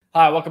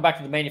Hi, welcome back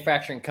to the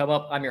Manufacturing Come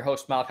Up. I'm your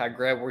host, Malachi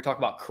Greb, where we talk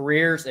about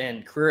careers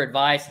and career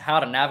advice,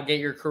 how to navigate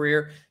your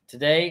career.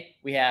 Today,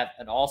 we have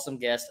an awesome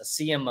guest, a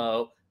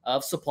CMO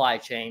of supply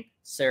chain,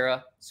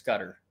 Sarah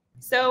Scudder.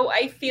 So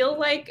I feel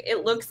like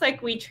it looks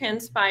like we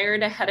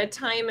transpired ahead of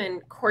time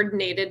and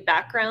coordinated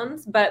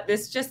backgrounds, but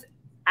this just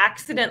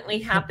accidentally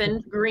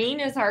happened. Green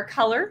is our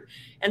color,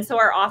 and so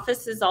our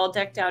office is all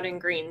decked out in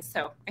green.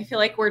 So I feel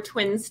like we're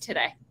twins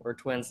today. We're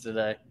twins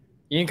today.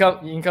 You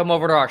can come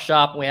over to our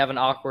shop, and we have an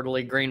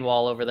awkwardly green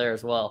wall over there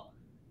as well.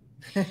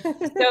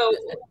 So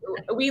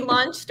we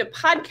launched a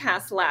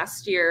podcast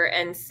last year,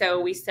 and so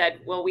we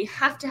said, well, we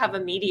have to have a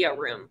media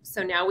room.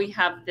 So now we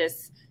have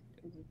this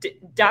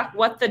duck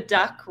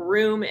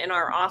room in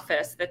our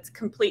office that's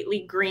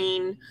completely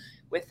green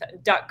with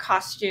duck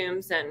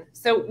costumes, and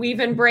so we've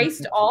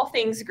embraced all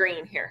things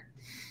green here.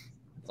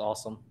 That's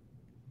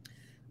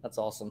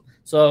awesome.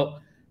 So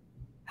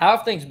how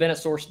have things been at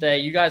Source Day?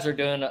 You guys are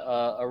doing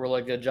a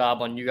really good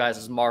job on you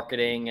guys'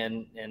 marketing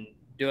and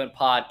doing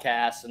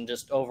podcasts and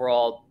just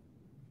overall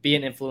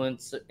being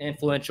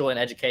influential and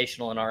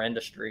educational in our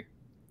industry.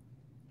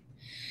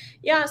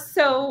 Yeah,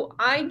 so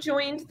I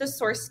joined the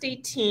Source Day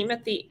team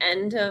at the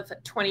end of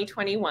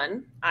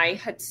 2021. I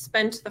had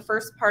spent the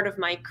first part of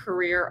my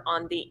career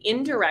on the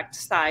indirect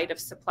side of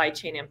supply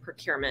chain and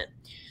procurement.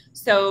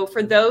 So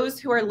for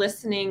those who are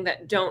listening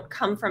that don't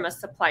come from a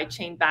supply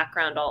chain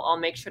background, I'll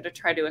make sure to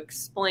try to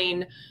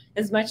explain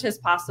as much as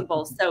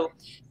possible. So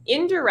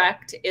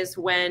indirect is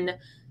when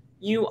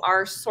you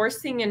are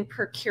sourcing and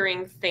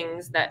procuring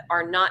things that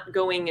are not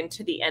going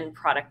into the end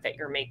product that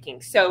you're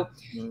making. So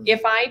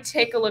if I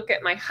take a look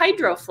at my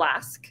hydro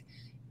flask,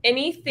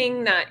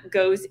 anything that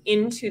goes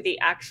into the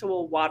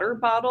actual water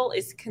bottle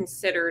is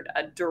considered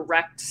a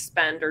direct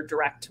spend or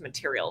direct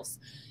materials.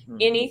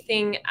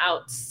 Anything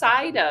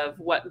outside of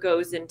what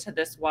goes into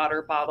this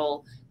water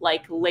bottle,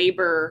 like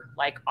labor,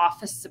 like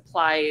office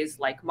supplies,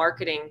 like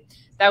marketing,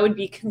 that would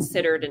be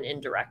considered an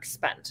indirect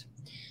spend.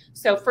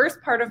 So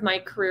first part of my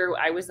career,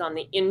 I was on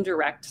the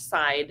indirect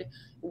side,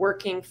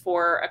 working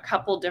for a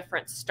couple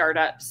different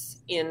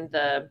startups in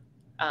the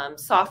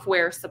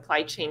software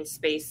supply chain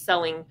space,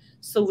 selling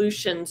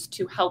solutions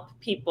to help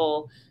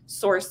people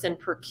source and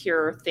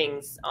procure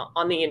things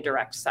on the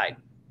indirect side.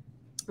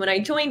 When I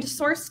joined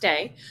Source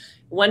Day,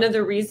 one of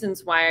the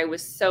reasons why I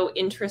was so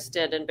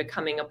interested in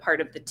becoming a part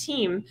of the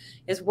team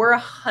is we're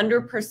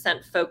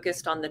 100%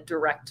 focused on the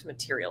direct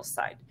material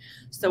side.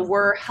 So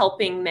we're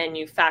helping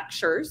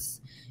manufacturers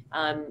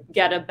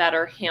get a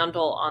better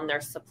handle on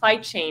their supply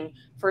chain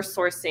for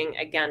sourcing,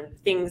 again,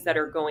 things that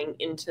are going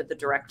into the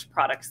direct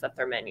products that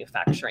they're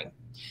manufacturing.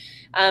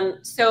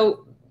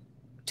 So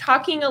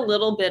talking a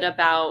little bit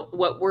about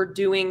what we're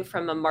doing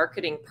from a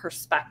marketing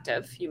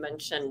perspective, you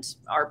mentioned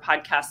our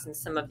podcast and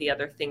some of the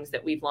other things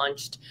that we've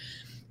launched.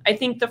 I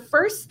think the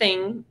first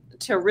thing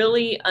to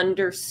really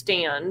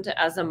understand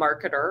as a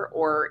marketer,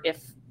 or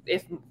if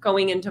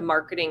going into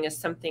marketing is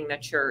something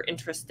that you're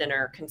interested in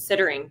or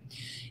considering,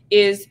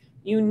 is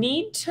you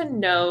need to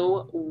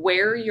know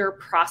where your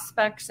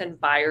prospects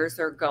and buyers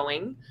are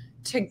going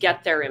to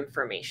get their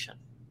information.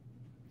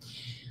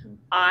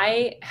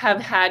 I have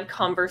had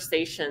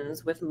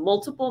conversations with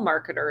multiple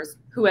marketers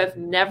who have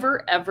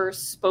never, ever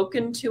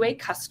spoken to a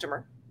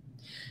customer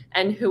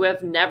and who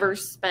have never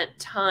spent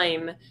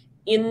time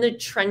in the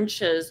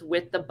trenches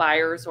with the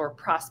buyers or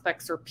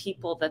prospects or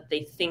people that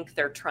they think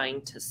they're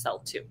trying to sell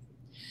to.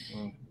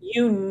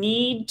 You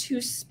need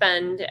to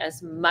spend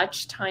as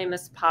much time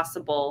as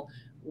possible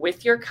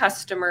with your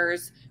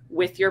customers,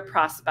 with your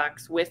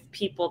prospects, with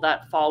people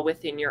that fall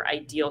within your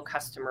ideal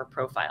customer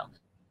profile.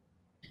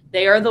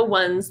 They are the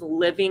ones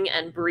living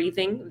and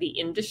breathing the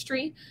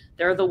industry.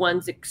 They're the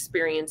ones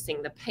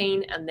experiencing the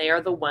pain, and they are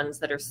the ones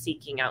that are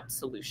seeking out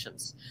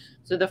solutions.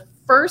 So the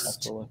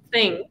first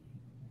thing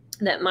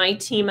that my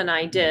team and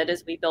I did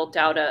as we built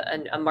out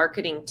a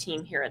marketing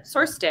team here at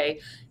Source Day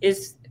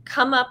is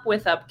came up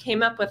with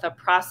a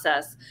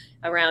process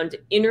around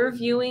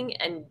interviewing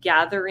and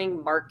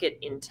gathering market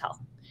intel.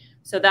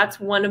 So that's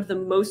one of the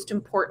most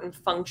important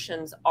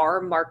functions our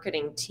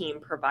marketing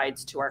team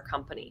provides to our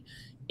company,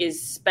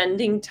 is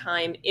spending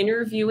time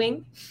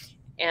interviewing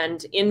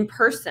and in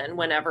person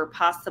whenever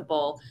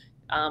possible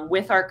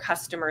with our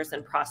customers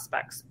and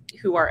prospects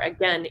who are,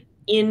 again,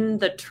 in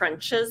the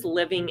trenches,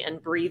 living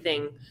and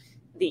breathing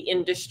the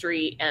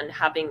industry and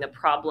having the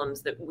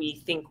problems that we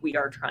think we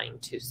are trying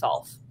to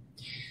solve.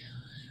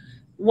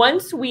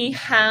 Once we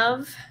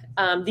have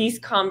these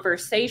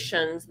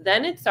conversations,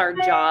 then it's our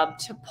job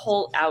to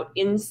pull out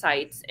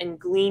insights and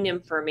glean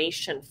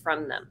information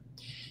from them.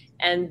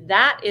 And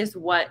that is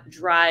what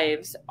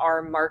drives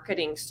our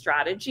marketing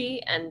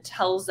strategy and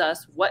tells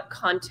us what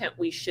content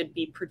we should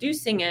be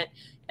producing it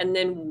and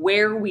then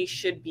where we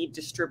should be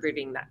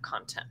distributing that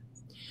content.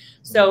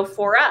 So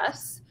for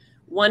us,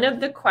 one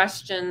of the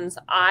questions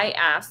I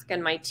ask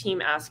and my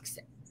team asks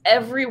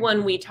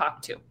everyone we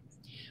talk to,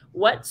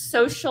 what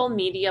social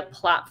media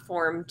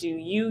platform do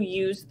you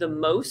use the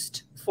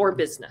most for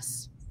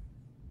business?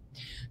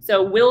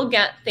 So we'll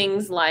get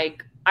things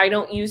like I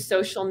don't use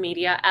social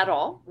media at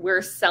all.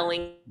 We're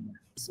selling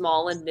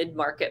small and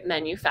mid-market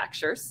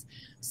manufacturers.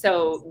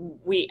 So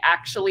we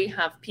actually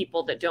have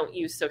people that don't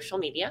use social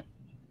media.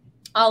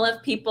 I'll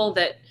have people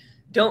that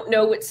don't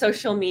know what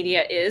social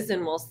media is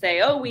and will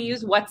say, oh, we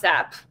use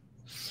WhatsApp.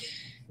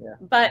 Yeah.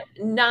 But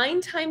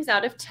 9 times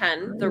out of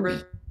 10, the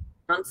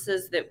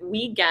responses that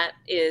we get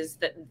is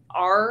that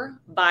our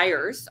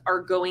buyers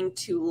are going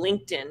to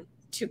LinkedIn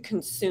to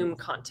consume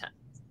content.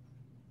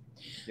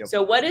 Yep.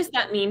 So what does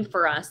that mean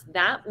for us?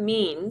 That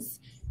means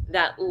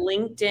that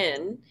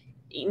LinkedIn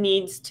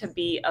needs to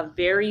be a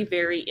very,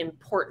 very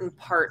important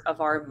part of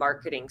our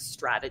marketing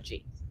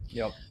strategy.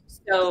 Yep.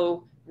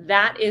 So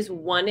that is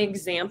one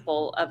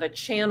example of a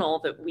channel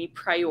that we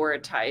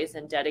prioritize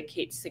and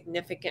dedicate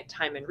significant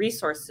time and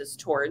resources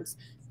towards,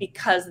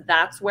 because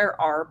that's where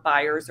our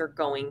buyers are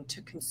going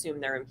to consume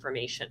their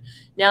information.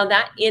 Now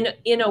that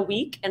in a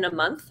week and a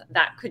month,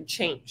 that could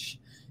change.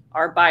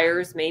 Our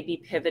buyers may be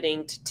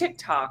pivoting to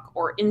TikTok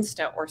or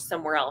Insta or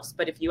somewhere else.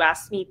 But if you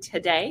ask me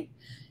today,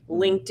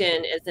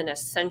 LinkedIn is an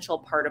essential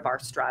part of our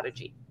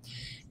strategy.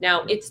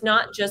 Now, it's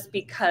not just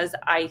because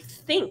I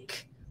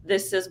think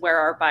this is where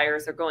our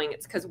buyers are going.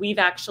 It's because we've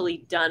actually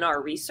done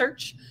our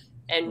research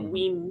and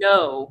we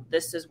know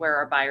this is where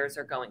our buyers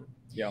are going.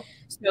 Yeah.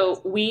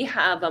 So we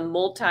have a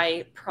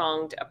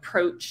multi-pronged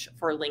approach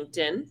for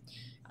LinkedIn.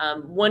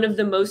 One of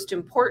the most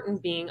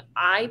important being,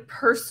 I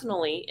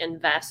personally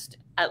invest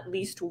at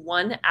least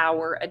 1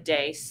 hour a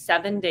day,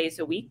 7 days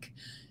a week,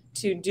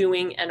 to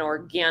doing an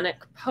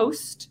organic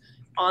post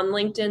on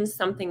LinkedIn,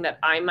 something that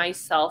I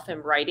myself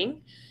am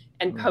writing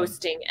and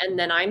posting. And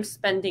then I'm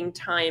spending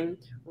time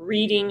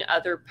reading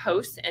other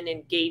posts and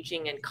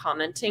engaging and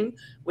commenting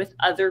with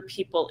other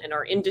people in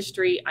our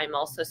industry. I'm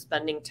also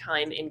spending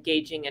time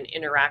engaging and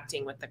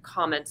interacting with the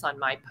comments on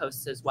my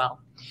posts as well.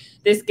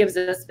 This gives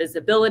us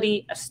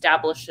visibility,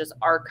 establishes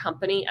our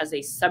company as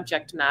a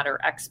subject matter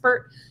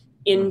expert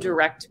in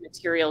direct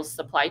materials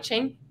supply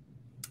chain.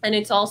 And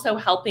it's also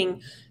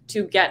helping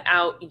to get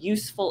out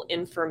useful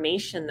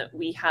information that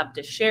we have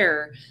to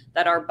share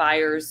that our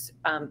buyers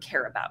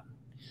care about.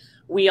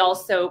 We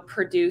also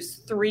produce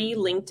 3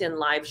 LinkedIn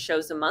live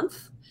shows a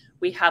month.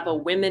 We have a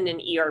Women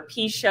in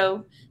ERP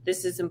show.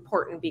 This is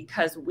important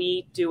because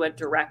we do a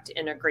direct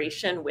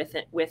integration with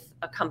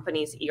a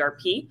company's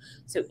ERP.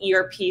 So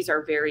ERPs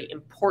are very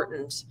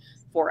important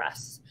for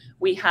us.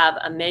 We have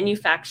a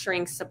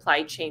manufacturing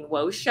supply chain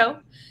woes show,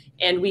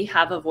 and we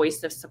have a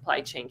voice of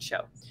supply chain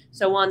show.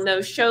 So on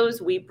those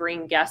shows, we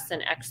bring guests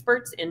and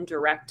experts in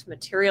direct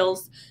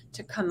materials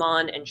to come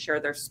on and share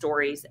their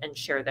stories and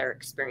share their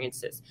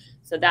experiences.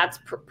 So that's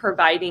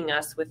providing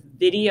us with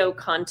video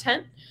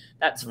content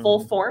that's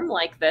full form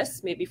like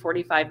this, maybe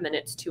 45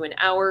 minutes to an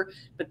hour.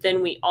 But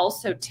then we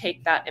also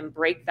take that and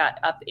break that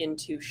up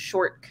into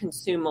short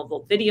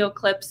consumable video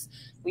clips.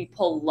 We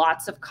pull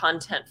lots of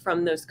content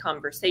from those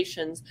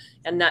conversations,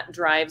 and that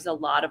drives a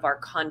lot of our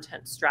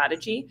content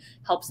strategy,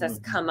 helps us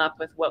come up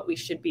with what we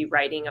should be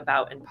writing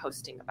about and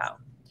posting about.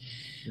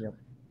 Yep.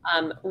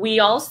 We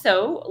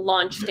also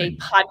launched a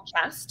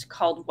podcast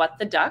called What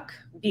the Duck,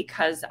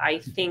 because I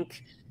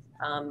think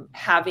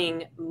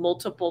having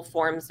multiple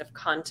forms of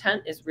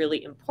content is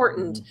really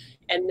important.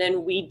 And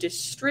then we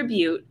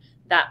distribute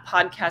that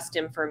podcast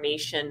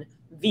information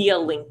via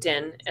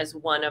LinkedIn as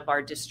one of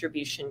our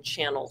distribution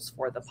channels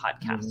for the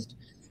podcast.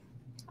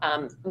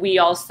 We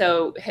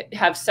also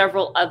have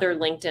several other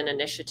LinkedIn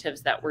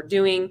initiatives that we're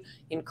doing,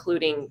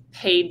 including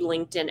paid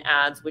LinkedIn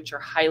ads, which are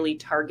highly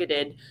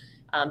targeted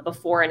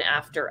before and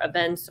after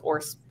events,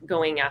 or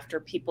going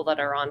after people that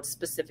are on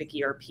specific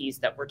ERPs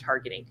that we're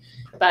targeting.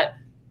 But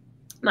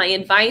my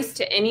advice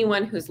to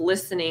anyone who's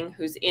listening,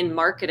 who's in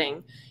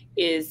marketing,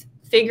 is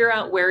figure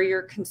out where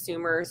your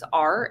consumers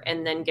are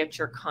and then get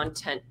your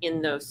content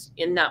in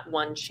that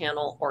one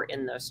channel or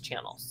in those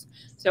channels.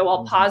 So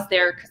I'll pause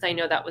there because I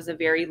know that was a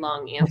very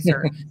long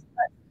answer.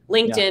 But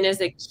LinkedIn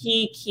is a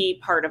key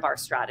part of our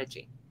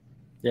strategy.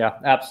 Yeah,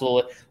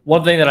 absolutely.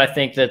 One thing that I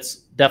think that's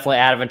definitely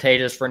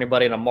advantageous for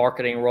anybody in a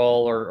marketing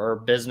role or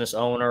business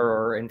owner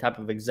or any type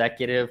of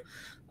executive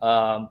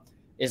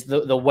is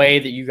the way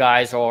that you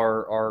guys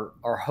are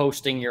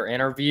hosting your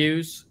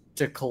interviews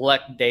to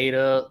collect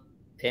data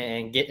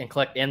and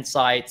collect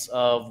insights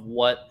of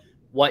what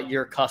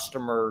your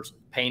customers'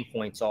 pain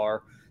points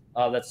are.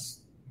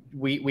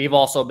 We've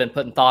also been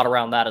putting thought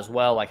around that as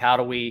well. Like how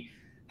do we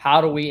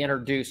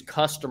introduce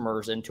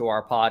customers into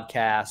our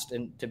podcast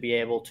and to be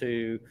able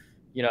to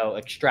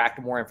extract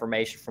more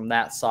information from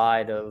that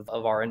side of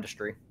our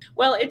industry?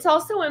 Well, it's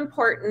also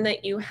important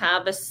that you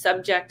have a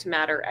subject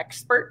matter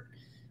expert,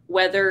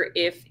 whether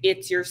if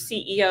it's your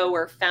CEO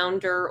or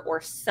founder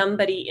or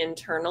somebody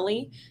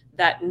internally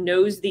that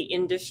knows the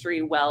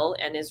industry well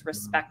and is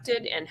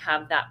respected, and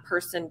have that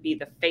person be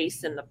the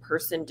face and the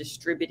person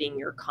distributing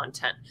your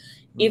content.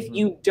 If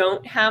you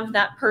don't have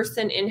that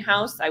person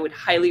in-house, I would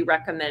highly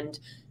recommend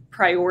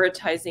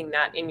prioritizing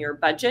that in your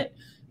budget,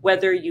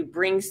 whether you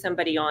bring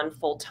somebody on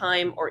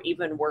full-time or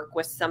even work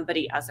with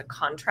somebody as a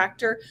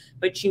contractor.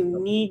 But you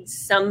need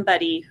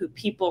somebody who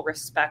people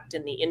respect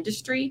in the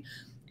industry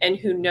and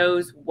who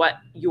knows what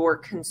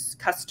your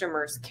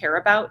customers care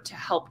about to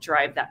help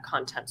drive that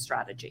content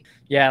strategy.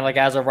 Yeah, and like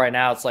as of right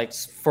now, it's like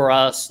for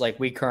us, like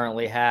we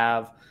currently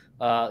have,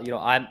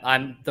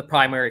 I'm the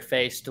primary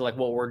face to like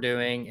what we're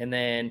doing, and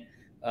then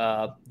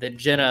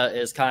Jenna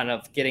is kind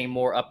of getting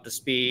more up to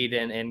speed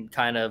and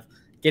kind of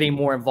getting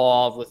more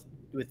involved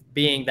with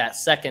being that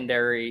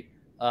secondary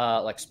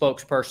like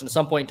spokesperson. At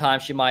some point in time,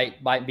 she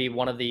might be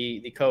one of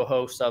the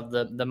co-hosts of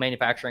the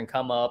manufacturing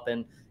come up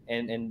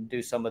and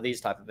do some of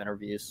these type of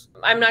interviews.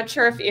 I'm not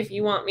sure if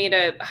you want me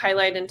to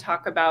highlight and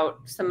talk about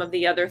some of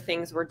the other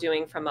things we're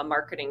doing from a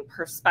marketing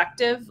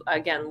perspective.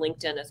 Again,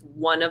 LinkedIn is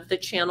one of the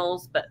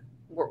channels, but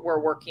we're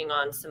working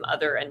on some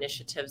other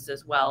initiatives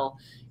as well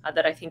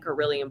that I think are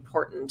really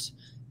important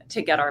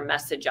to get our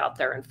message out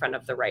there in front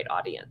of the right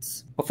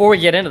audience. Before we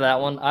get into that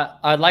one,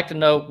 I'd like to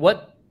know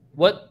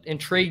what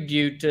intrigued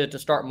you to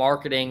start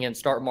marketing and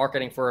start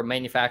marketing for a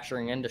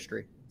manufacturing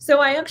industry?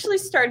 So I actually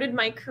started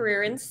my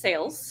career in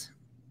sales.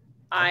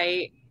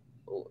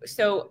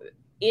 So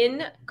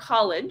in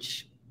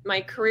college, my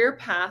career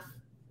path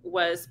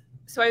was,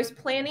 I was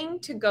planning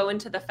to go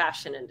into the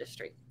fashion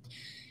industry.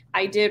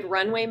 I did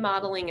runway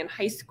modeling in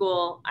high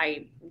school.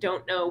 I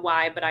don't know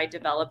why, but I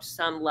developed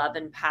some love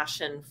and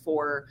passion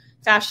for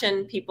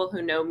fashion. People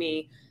who know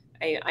me,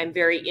 I'm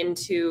very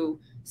into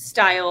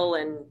style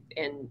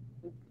and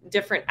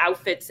different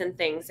outfits and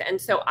things. And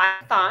so I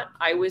thought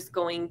I was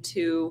going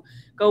to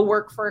go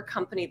work for a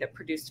company that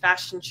produced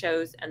fashion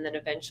shows and then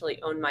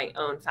eventually own my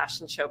own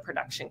fashion show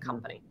production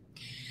company.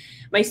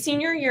 My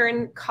senior year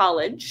in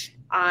college,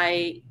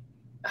 I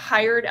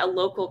hired a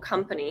local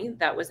company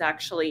that was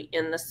actually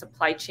in the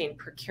supply chain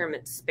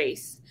procurement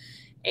space.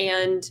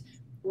 And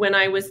when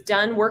I was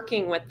done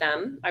working with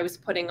them, I was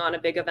putting on a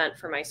big event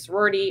for my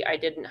sorority. I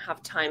didn't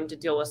have time to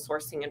deal with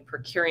sourcing and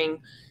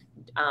procuring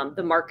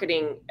the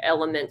marketing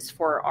elements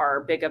for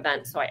our big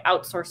event. So I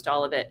outsourced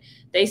all of it.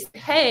 They said,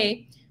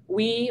 hey,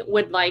 we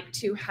would like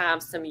to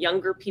have some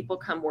younger people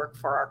come work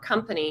for our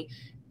company.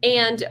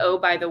 And oh,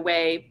 by the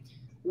way,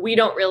 we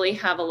don't really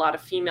have a lot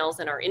of females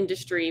in our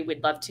industry.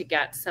 We'd love to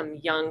get some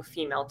young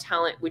female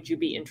talent. Would you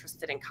be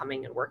interested in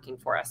coming and working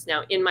for us?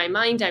 Now, in my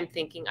mind, I'm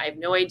thinking, I have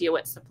no idea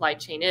what supply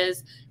chain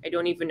is. I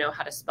don't even know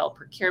how to spell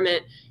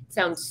procurement. It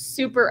sounds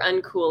super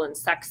uncool and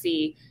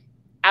sexy.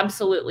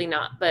 Absolutely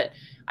not. But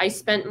I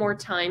spent more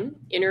time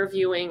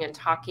interviewing and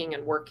talking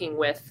and working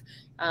with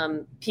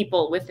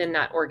people within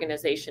that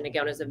organization.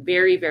 Again, it was a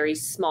very, very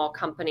small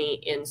company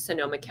in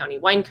Sonoma County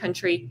wine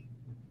country,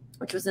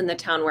 which was in the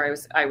town where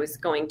I was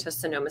going to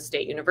Sonoma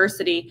State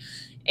University.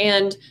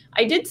 And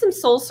I did some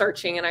soul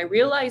searching and I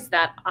realized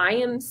that I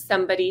am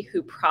somebody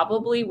who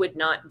probably would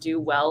not do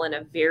well in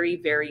a very,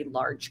 very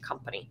large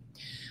company.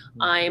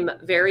 I'm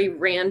very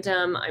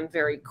random. I'm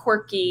very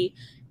quirky.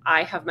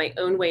 I have my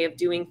own way of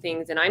doing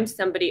things. And I'm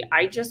somebody,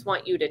 I just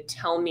want you to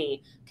tell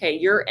me, okay,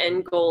 your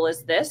end goal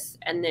is this,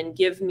 and then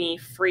give me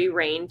free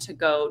rein to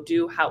go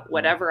do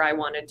whatever I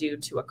want to do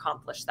to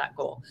accomplish that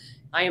goal.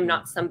 I am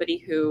not somebody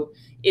who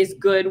is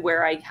good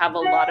where I have a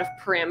lot of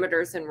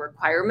parameters and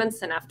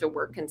requirements and have to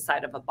work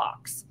inside of a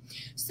box.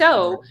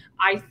 So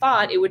I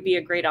thought it would be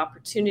a great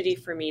opportunity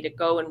for me to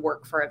go and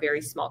work for a very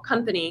small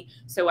company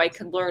so I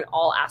could learn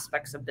all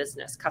aspects of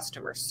business,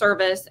 customer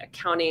service,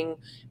 accounting,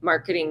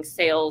 marketing,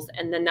 sales,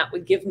 and then that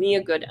would give me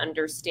a good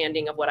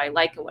understanding of what I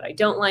like and what I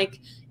don't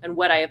like and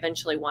what I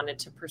eventually wanted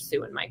to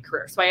pursue in my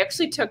career. So I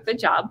actually took the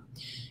job.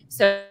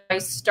 So I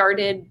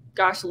started,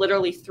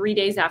 literally 3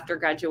 days after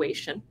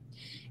graduation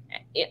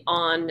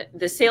on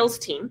the sales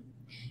team.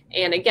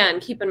 And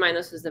again, keep in mind,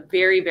 this was a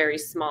very, very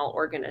small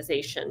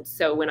organization.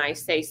 So when I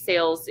say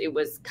sales, it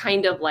was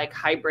kind of like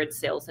hybrid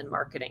sales and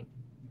marketing.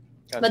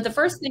 Gotcha. But the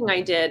first thing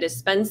I did is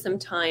spend some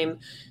time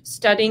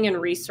studying and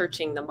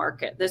researching the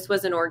market. This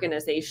was an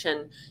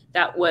organization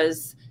that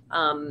was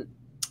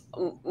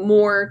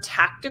more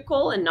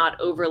tactical and not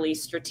overly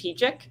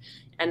strategic.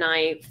 And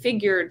I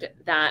figured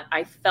that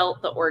I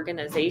felt the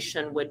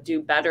organization would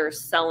do better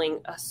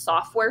selling a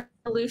software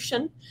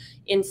solution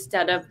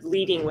instead of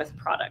leading with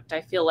product.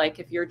 I feel like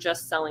if you're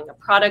just selling a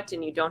product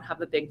and you don't have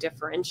a big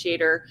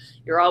differentiator,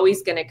 you're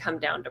always going to come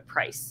down to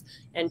price.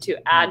 And to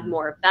add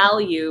more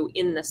value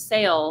in the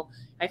sale,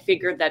 I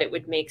figured that it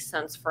would make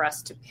sense for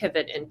us to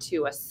pivot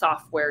into a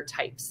software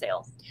type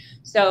sale.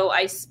 So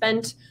I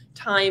spent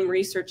time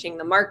researching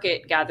the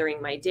market,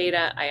 gathering my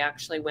data. I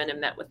actually went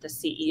and met with the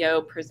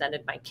CEO,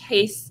 presented my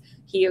case.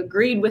 He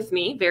agreed with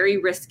me, very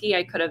risky.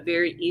 I could have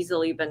very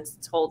easily been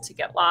told to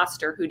get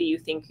lost or who do you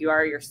think you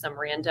are? You're some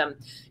random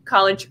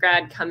college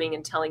grad coming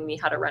and telling me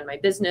how to run my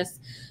business.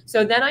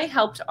 So then I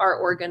helped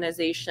our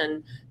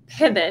organization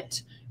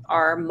pivot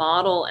our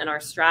model and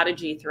our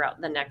strategy throughout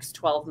the next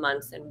 12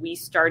 months. And we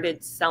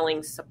started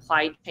selling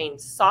supply chain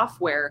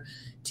software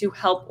to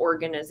help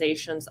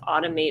organizations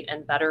automate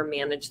and better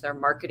manage their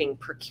marketing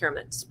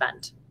procurement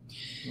spend.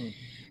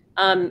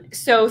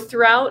 So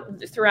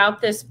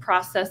throughout this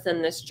process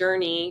and this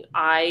journey,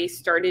 I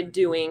started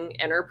doing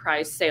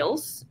enterprise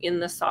sales in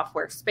the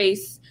software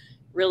space,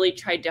 really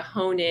tried to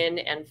hone in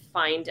and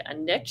find a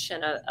niche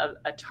and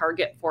a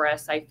target for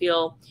us. I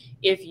feel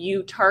if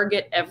you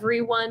target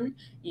everyone,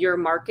 your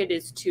market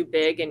is too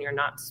big and you're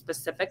not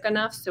specific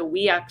enough. So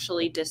we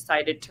actually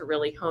decided to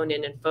really hone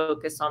in and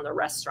focus on the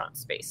restaurant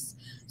space.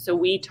 So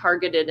we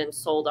targeted and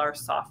sold our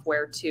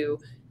software to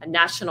a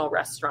national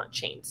restaurant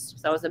chains.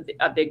 So that was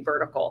a big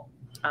vertical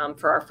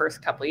for our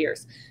first couple of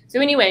years. So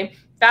anyway,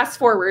 fast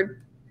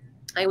forward,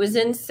 I was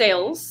in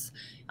sales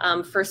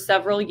for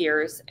several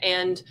years.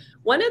 And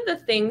one of the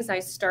things I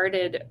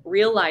started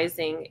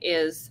realizing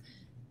is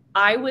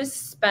I was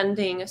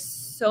spending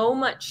so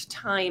much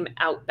time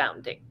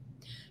outbounding,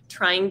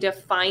 trying to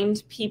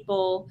find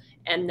people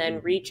and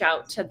then reach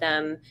out to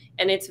them.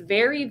 And it's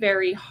very,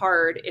 very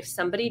hard if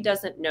somebody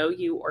doesn't know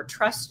you or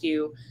trust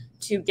you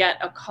to get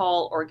a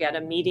call or get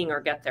a meeting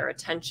or get their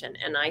attention.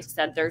 And I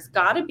said, there's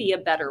got to be a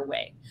better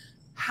way.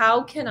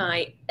 How can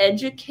I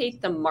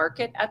educate the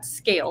market at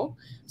scale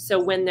so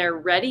when they're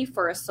ready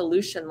for a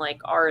solution like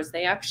ours,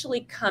 they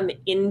actually come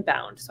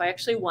inbound? So I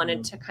actually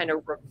wanted to kind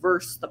of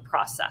reverse the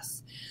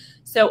process.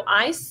 So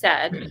I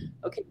said,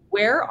 okay,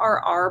 where are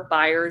our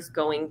buyers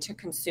going to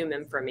consume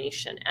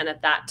information? And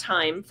at that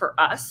time, for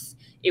us,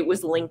 it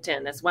was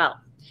LinkedIn as well.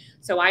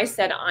 So I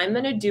said, I'm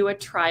going to do a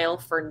trial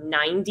for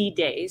 90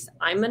 days.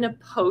 I'm going to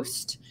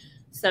post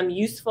some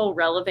useful,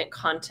 relevant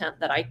content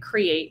that I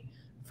create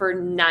for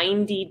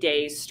 90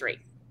 days straight.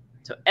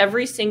 So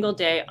every single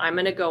day, I'm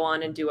going to go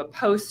on and do a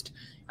post.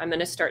 I'm going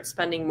to start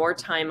spending more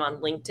time on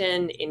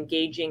LinkedIn,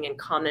 engaging and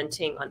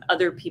commenting on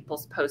other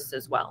people's posts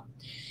as well.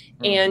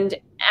 And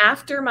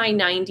after my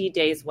 90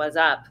 days was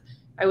up,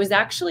 I was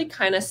actually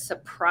kind of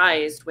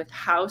surprised with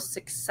how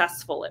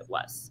successful it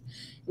was.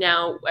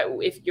 Now,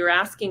 if you're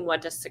asking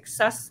what does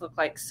success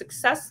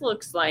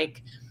look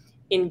like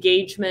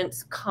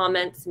engagements,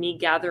 comments, me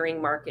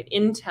gathering market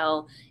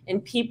intel,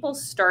 and people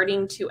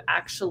starting to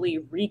actually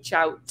reach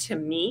out to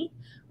me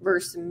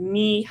versus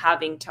me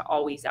having to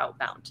always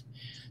outbound.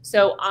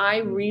 So I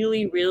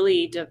really,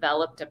 really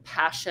developed a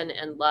passion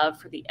and love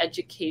for the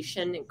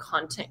education and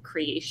content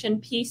creation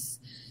piece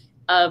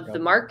of the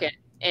market.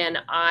 And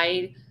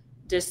I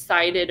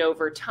decided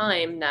over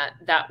time that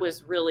that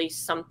was really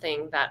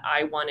something that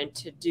I wanted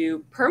to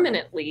do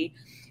permanently.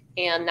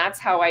 And that's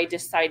how I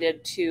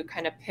decided to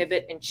kind of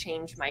pivot and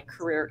change my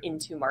career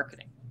into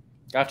marketing.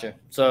 Gotcha.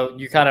 So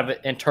you kind of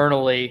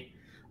internally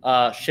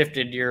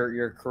shifted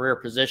your career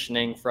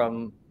positioning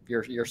from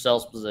your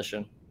sales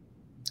position.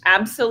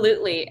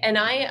 Absolutely. And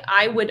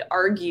I would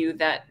argue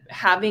that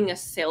having a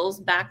sales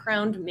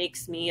background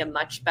makes me a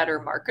much better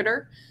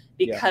marketer,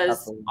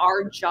 because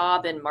our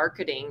job in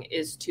marketing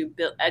is to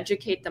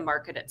educate the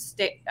market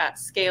at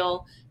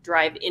scale,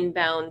 drive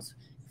inbounds.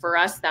 For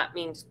us, that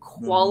means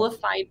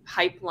qualified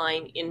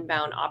pipeline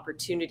inbound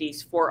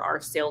opportunities for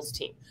our sales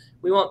team.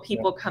 We want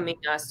people coming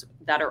to us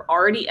that are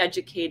already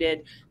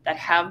educated, that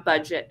have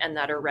budget, and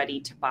that are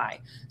ready to buy.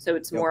 So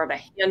it's more of a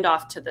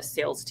handoff to the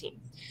sales team.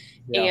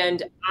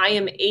 And I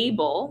am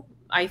able,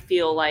 I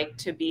feel like,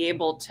 to be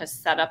able to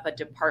set up a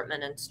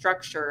department and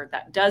structure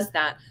that does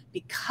that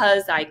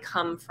because I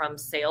come from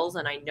sales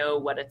and I know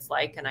what it's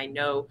like and I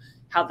know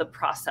how the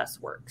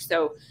process works.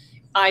 So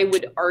I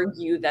would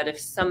argue that if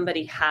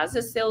somebody has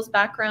a sales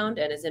background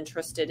and is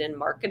interested in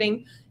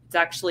marketing, it's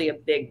actually a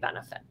big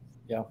benefit.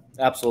 Yeah,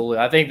 absolutely.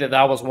 I think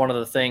that was one of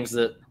the things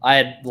that I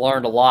had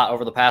learned a lot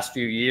over the past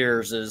few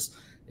years is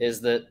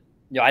that,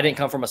 I didn't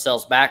come from a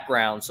sales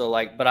background. So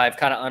but I've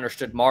kind of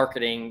understood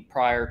marketing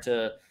prior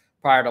to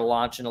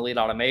launching Elite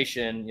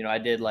Automation. I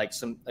did a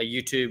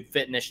YouTube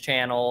fitness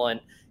channel and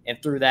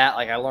through that,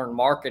 I learned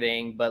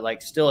marketing,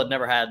 but still had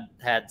never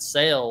had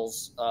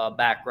sales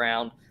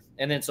background.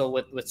 And then so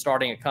with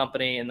starting a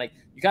company and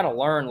you kind of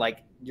learn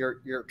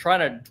you're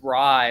trying to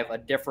drive a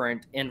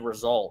different end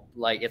result.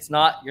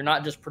 You're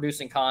not just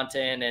producing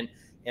content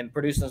and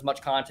producing as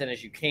much content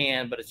as you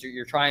can, but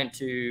you're trying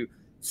to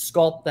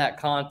sculpt that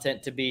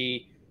content to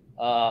be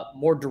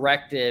more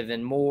directive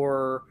and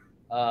more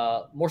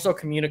so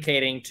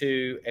communicating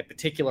to a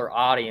particular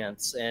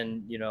audience.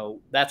 And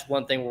that's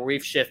one thing where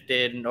we've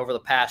shifted. And over the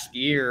past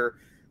year,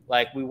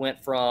 we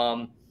went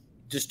from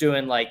just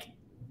doing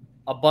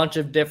a bunch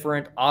of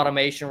different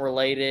automation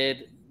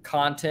related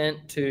content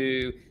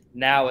to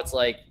now it's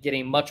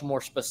getting much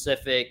more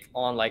specific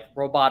on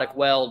robotic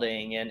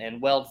welding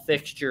and weld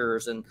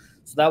fixtures. And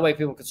so that way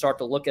people can start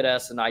to look at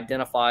us and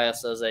identify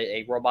us as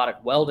a robotic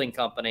welding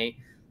company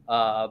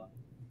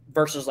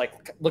versus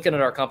looking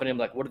at our company and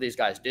what do these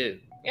guys do?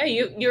 Yeah,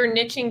 you're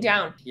niching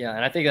down. Yeah,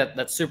 and I think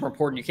that's super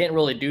important. You can't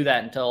really do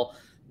that until,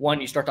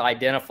 one, you start to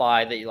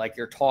identify that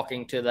you're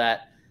talking to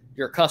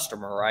your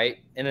customer, right?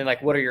 And then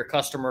what are your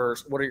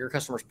customers'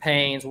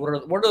 pains?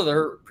 What do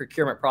their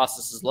procurement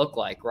processes look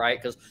like, right?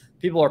 Because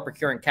people are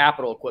procuring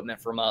capital equipment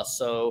from us,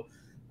 so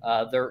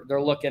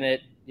they're looking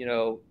at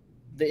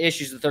the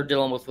issues that they're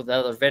dealing with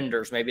other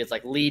vendors. Maybe it's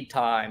lead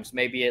times.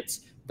 Maybe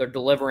it's they're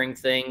delivering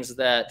things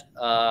that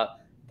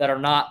are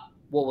not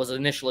what was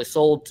initially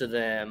sold to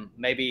them.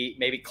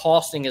 Maybe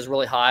costing is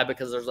really high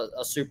because there's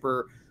a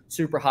super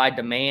super high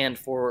demand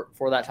for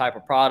that type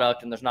of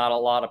product, and there's not a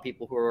lot of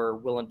people who are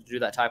willing to do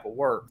that type of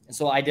work. And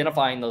so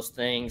identifying those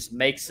things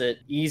makes it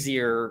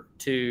easier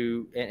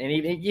to, and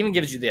it even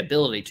gives you the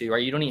ability to,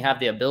 right? You don't even have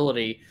the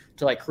ability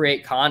to like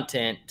create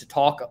content to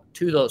talk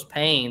to those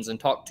pains and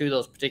talk to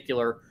those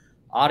particular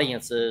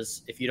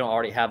audiences if you don't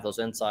already have those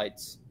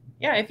insights.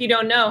 Yeah, if you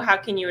don't know, how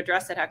can you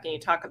address it? How can you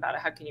talk about it?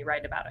 How can you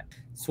write about it?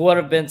 So what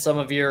have been some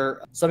of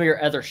your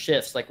other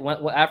shifts? Like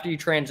after you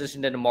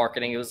transitioned into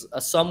marketing, it was a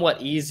somewhat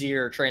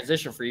easier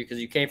transition for you because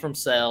you came from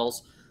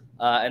sales,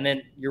 and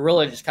then you're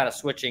really just kind of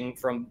switching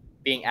from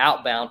being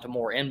outbound to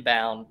more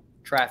inbound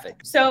traffic.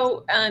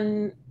 So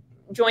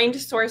joined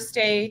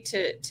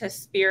SourceDay to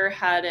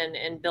spearhead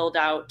and build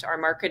out our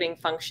marketing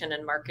function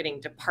and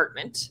marketing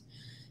department.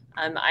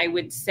 I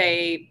would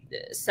say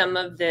some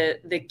of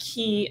the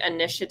key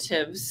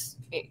initiatives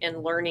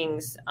and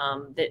learnings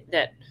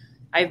that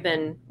I've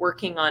been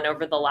working on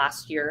over the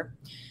last year.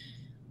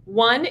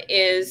 One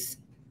is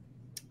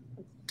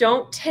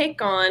don't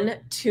take on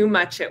too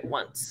much at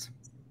once.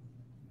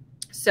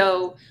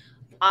 So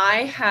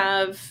I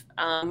have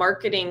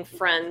marketing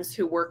friends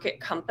who work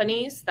at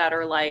companies that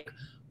are like,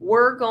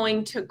 we're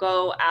going to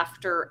go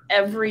after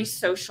every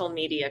social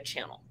media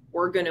channel.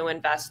 We're going to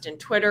invest in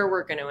Twitter.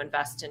 We're going to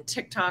invest in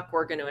TikTok.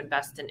 We're going to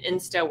invest in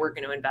Insta. We're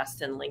going to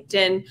invest in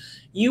LinkedIn.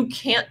 You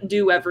can't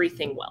do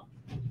everything well.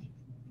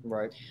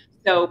 Right.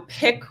 So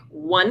pick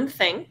one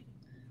thing.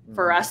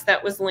 For us,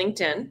 that was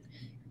LinkedIn,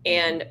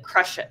 and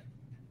crush it.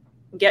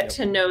 Get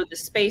to know the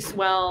space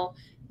well,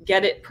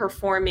 get it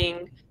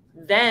performing.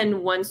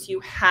 Then once you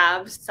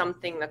have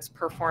something that's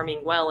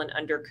performing well and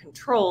under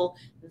control,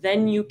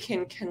 then you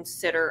can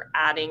consider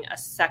adding a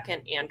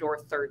second and or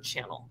third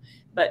channel.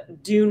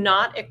 But do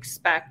not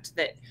expect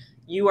that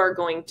you are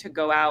going to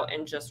go out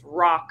and just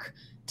rock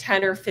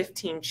 10 or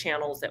 15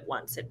 channels at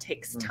once. It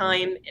takes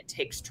time, it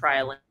takes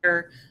trial and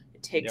error,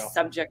 it takes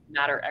subject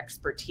matter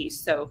expertise.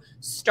 So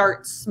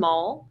start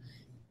small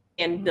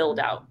and build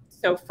out.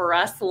 So for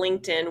us,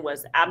 LinkedIn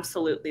was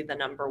absolutely the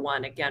number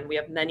one. Again, we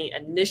have many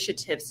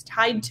initiatives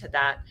tied to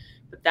that,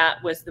 but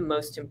that was the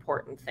most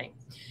important thing.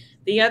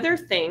 The other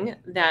thing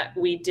that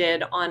we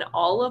did on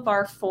all of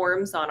our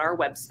forms on our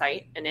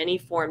website, and any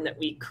form that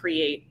we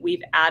create,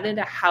 we've added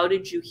a "How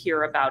did you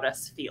hear about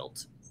us"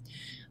 field.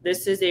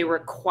 This is a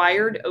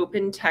required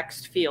open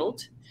text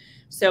field.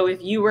 So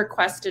if you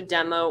request a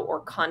demo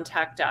or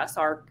contact us,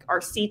 our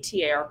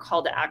CTA, our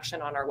call to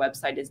action on our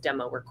website is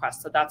demo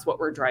request. So that's what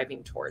we're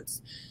driving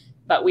towards.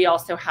 But we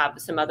also have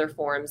some other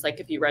forms,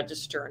 like if you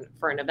register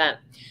for an event.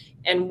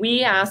 And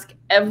we ask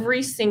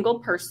every single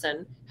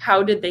person,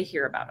 how did they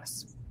hear about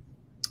us?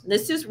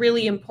 This is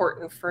really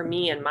important for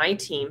me and my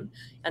team.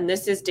 And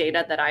this is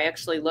data that I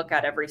actually look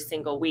at every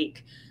single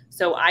week.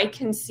 So I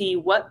can see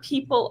what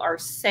people are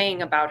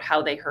saying about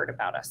how they heard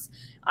about us.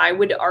 I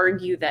would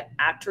argue that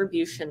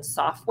attribution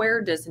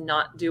software does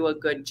not do a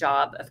good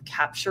job of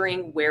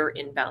capturing where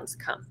inbounds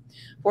come.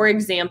 For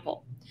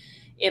example,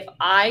 if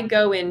I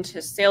go into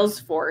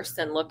Salesforce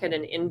and look at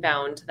an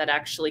inbound that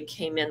actually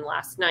came in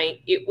last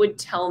night, it would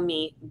tell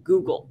me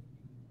Google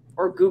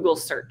or Google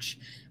search.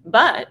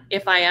 But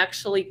if I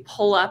actually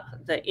pull up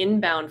the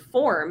inbound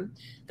form,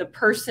 the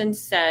person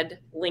said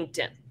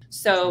LinkedIn.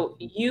 So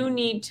you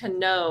need to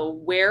know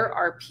where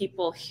are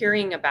people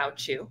hearing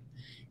about you,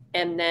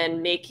 and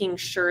then making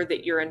sure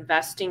that you're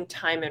investing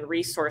time and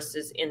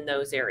resources in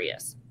those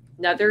areas.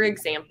 Another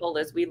example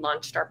is we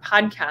launched our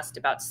podcast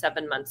about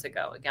 7 months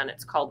ago. Again,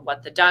 it's called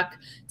What the Duck.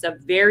 It's a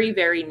very,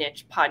 very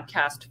niche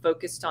podcast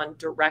focused on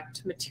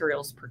direct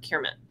materials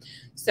procurement.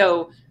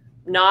 So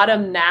not a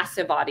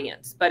massive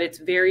audience, but it's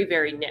very,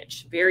 very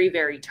niche, very,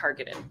 very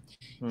targeted.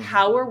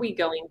 How are we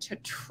going to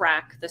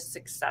track the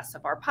success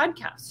of our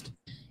podcast?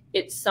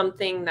 It's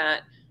something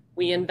that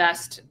we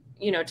invest,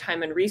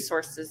 time and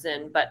resources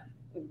in, but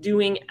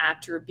doing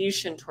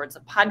attribution towards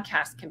a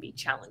podcast can be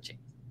challenging.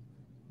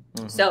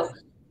 So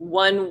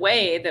one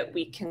way that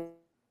we can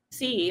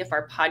see if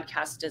our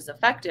podcast is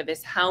effective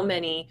is how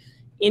many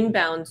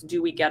inbounds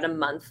do we get a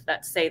month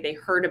that say they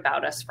heard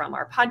about us from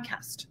our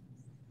podcast.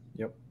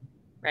 Yep.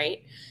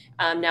 Right.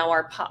 Now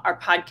our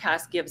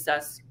podcast gives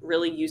us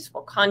really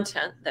useful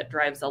content that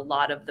drives a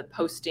lot of the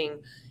posting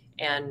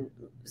and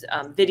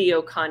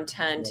video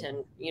content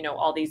and,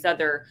 all these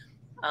other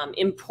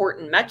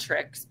important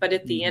metrics. But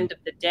at the end of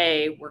the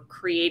day, we're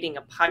creating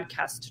a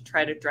podcast to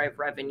try to drive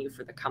revenue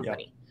for the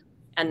company.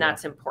 And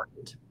that's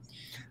important.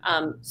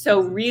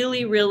 So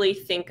really, really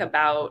think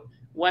about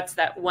what's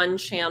that one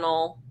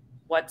channel,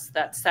 what's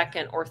that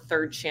second or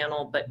third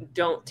channel, but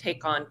don't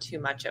take on too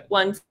much at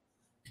once.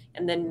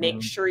 And then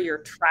make sure you're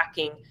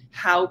tracking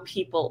how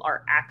people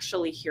are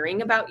actually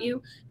hearing about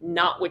you,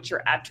 not what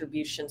your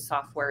attribution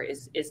software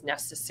is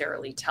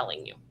necessarily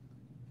telling you.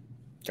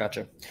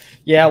 Gotcha.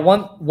 Yeah,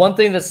 one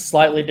thing that's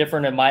slightly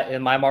different in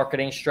my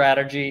marketing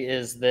strategy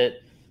is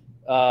that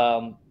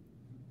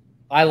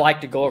I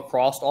like to go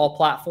across all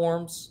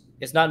platforms.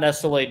 It's not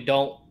necessarily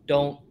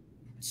don't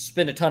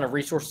spend a ton of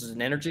resources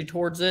and energy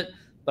towards it,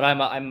 but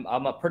I'm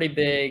a pretty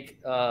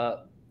big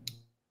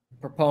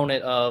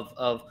proponent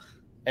of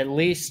at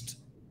least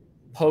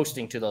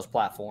posting to those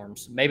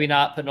platforms. Maybe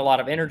not putting a lot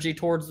of energy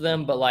towards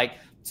them, but like,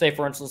 say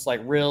for instance,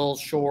 like Reels,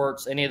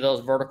 Shorts, any of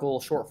those vertical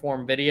short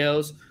form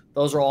videos,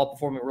 those are all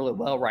performing really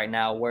well right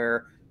now,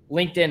 where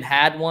LinkedIn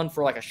had one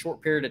for like a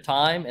short period of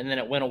time and then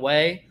it went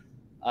away.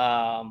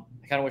 I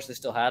kind of wish they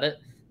still had it,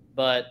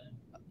 but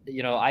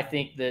I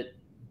think that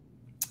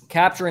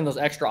capturing those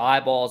extra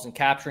eyeballs and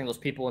capturing those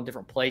people in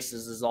different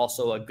places is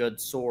also a good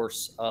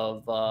source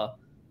of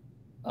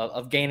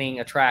gaining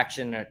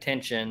attraction and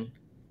attention.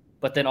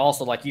 But then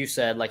also, like you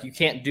said, like you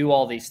can't do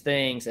all these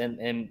things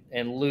and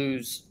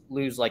lose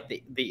like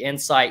the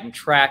insight and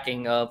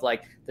tracking of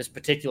like this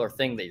particular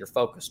thing that you're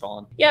focused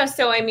on. Yeah.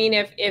 So, I mean,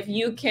 if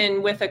you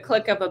can, with a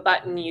click of a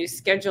button,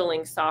 use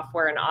scheduling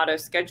software and auto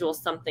schedule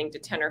something to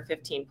 10 or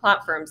 15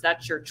 platforms,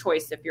 that's your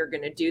choice if you're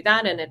going to do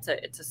that. And it's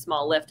a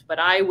small lift, but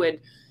I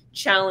would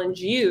challenge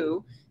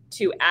you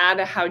to add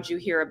a how'd you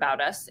hear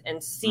about us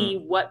and see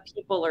what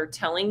people are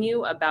telling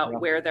you about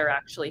where they're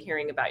actually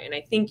hearing about you. And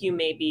I think you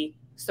may be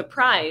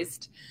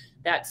surprised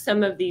that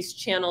some of these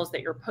channels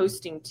that you're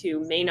posting to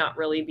may not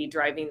really be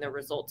driving the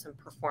results and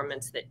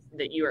performance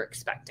that you are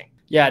expecting.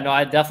 Yeah, no,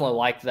 I definitely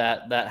like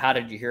that how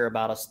did you hear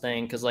about us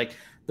thing, because like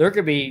you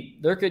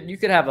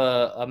could have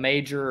a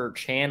major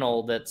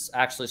channel that's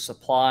actually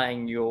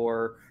supplying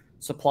your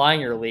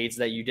leads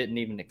that you didn't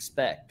even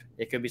expect.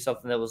 It could be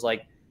something that was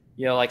like,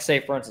 like say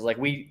for instance, like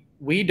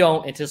we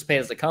don't anticipate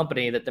as a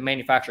company that the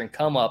manufacturing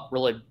come up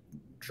really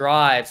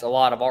drives a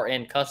lot of our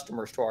end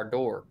customers to our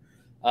door.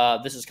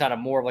 This is kind of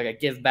more of like a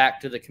give back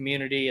to the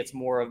community. It's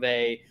more of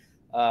a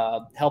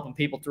helping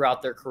people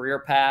throughout their career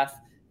path.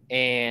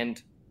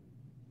 And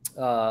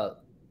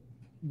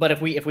but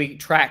if we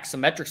track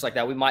some metrics like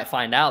that, we might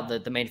find out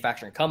that the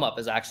manufacturing come up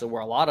is actually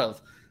where a lot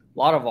of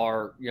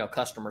our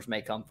customers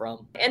may come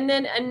from. And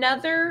then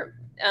another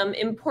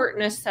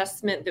important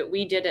assessment that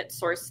we did at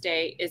Source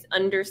Day is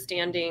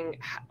understanding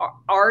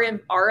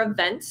are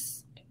events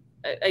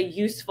a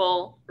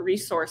useful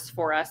resource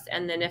for us,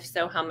 and then if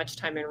so, how much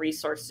time and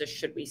resources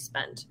should we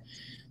spend?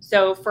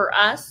 So for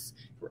us,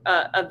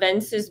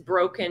 events is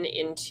broken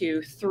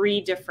into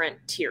 3 different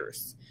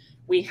tiers.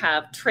 We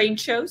have trade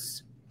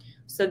shows.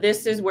 So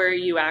this is where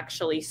you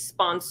actually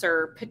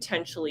sponsor,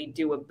 potentially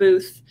do a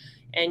booth,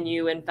 and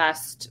you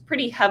invest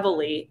pretty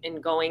heavily in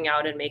going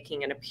out and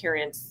making an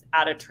appearance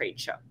at a trade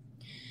show.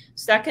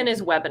 Second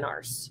is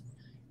webinars.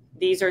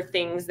 These are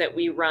things that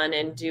we run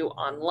and do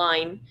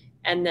online.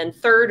 And then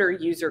third are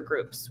user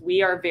groups.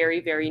 We are very,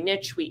 very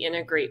niche. We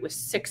integrate with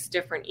 6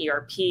 different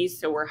ERPs.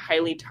 So we're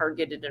highly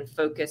targeted and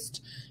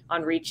focused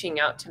on reaching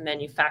out to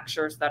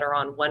manufacturers that are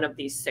on one of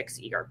these 6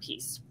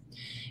 ERPs.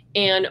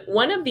 And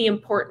one of the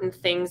important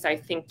things I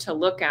think to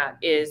look at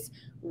is,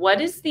 what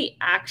is the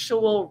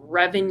actual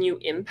revenue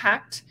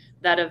impact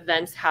that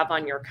events have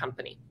on your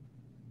company?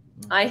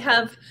 I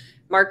have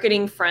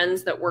marketing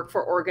friends that work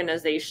for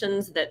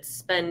organizations that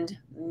spend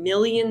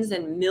millions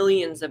and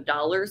millions of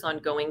dollars on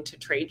going to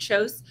trade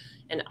shows.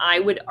 And I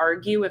would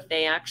argue if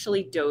they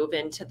actually dove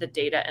into the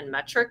data and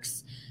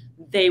metrics,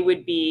 they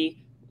would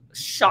be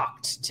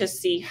shocked to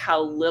see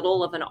how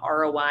little of an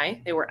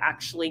ROI they were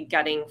actually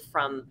getting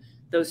from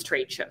those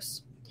trade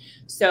shows.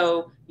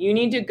 So you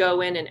need to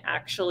go in and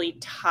actually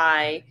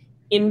tie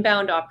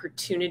inbound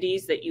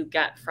opportunities that you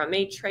get from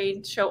a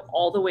trade show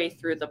all the way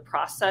through the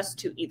process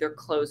to either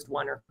closed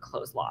won or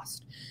closed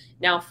lost.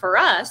 Now, for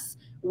us,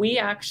 we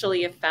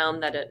actually have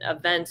found that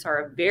events are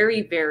a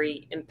very,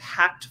 very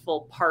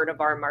impactful part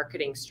of our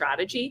marketing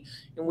strategy.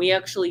 And we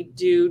actually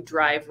do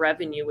drive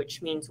revenue,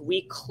 which means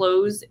we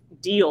close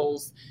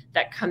deals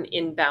that come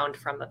inbound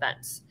from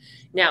events.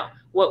 Now,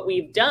 what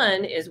we've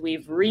done is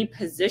we've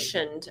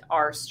repositioned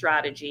our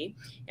strategy,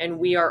 and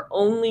we are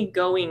only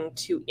going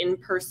to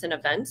in-person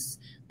events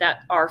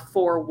that are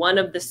for one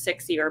of the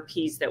 6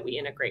 ERPs that we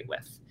integrate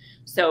with.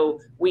 So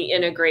we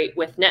integrate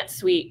with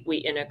NetSuite, we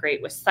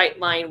integrate with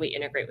Sightline, we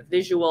integrate with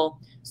Visual.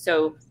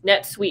 So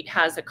NetSuite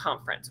has a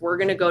conference. We're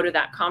going to go to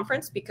that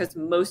conference because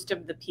most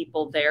of the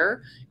people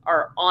there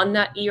are on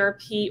that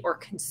ERP or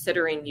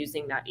considering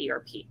using that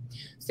ERP.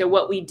 So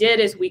what we did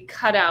is we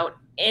cut out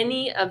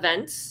any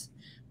events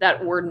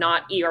that were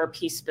not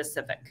ERP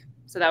specific.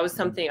 So that was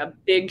a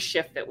big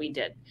shift that we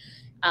did.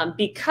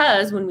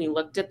 Because when we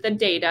looked at the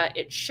data,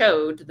 it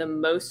showed the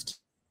most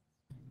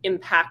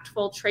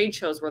impactful trade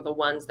shows were the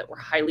ones that were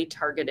highly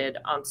targeted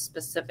on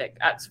specific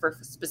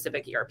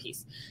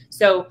ERPs.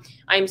 So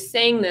I'm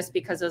saying this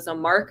because as a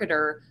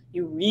marketer,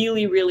 you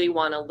really, really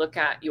want to look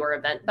at your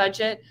event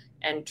budget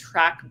and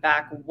track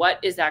back what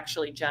is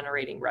actually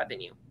generating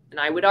revenue. And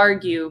I would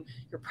argue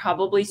you're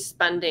probably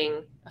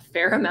spending a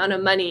fair amount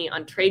of money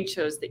on trade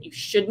shows that you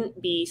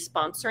shouldn't be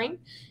sponsoring.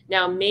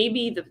 Now,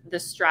 maybe the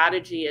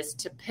strategy is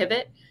to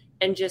pivot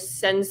and just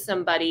send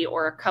somebody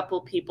or a couple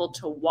people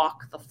to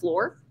walk the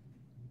floor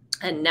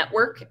and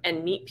network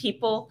and meet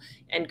people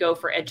and go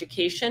for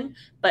education,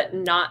 but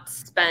not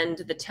spend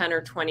the 10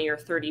 or 20 or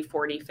 30,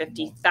 40,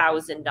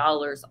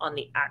 $50,000 on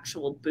the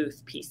actual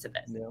booth piece of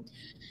it. Yeah.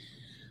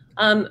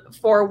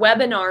 For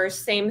webinars,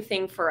 same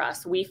thing for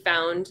us. We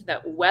found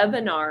that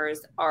webinars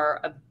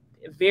are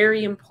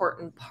very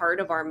important part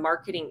of our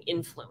marketing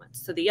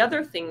influence. So the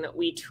other thing that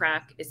we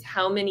track is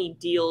how many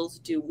deals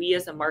do we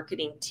as a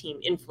marketing team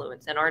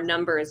influence? And our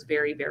number is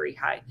very, very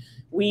high.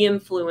 We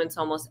influence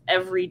almost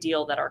every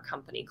deal that our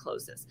company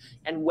closes.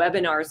 And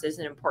webinars is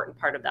an important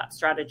part of that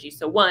strategy.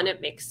 So one,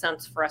 it makes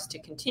sense for us to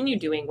continue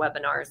doing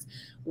webinars.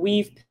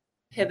 We've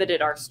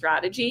pivoted our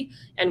strategy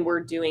and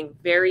we're doing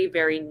very,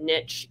 very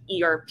niche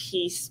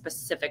ERP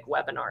specific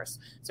webinars.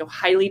 So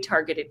highly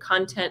targeted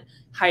content,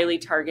 highly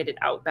targeted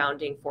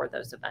outbounding for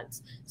those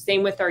events.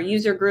 Same with our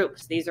user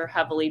groups. These are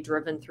heavily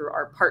driven through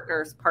our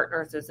partners.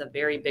 Partners is a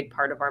very big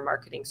part of our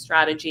marketing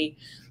strategy.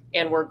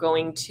 And we're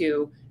going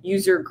to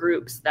user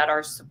groups that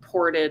are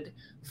supported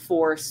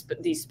for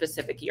these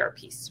specific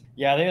ERPs.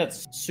 Yeah, I think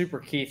that's a super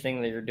key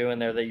thing that you're doing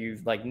there, that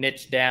you've like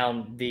niched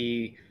down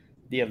the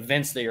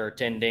events that you're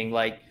attending.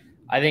 Like,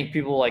 I think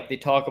people like they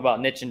talk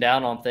about niching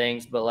down on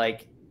things, but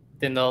like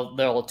then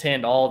they'll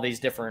attend all these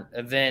different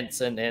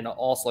events, and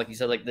also like you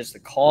said, like this the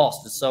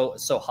cost is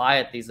so high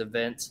at these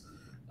events.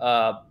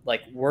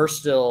 Like we're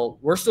still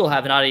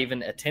have not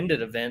even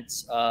attended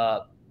events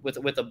with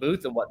a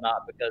booth and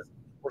whatnot, because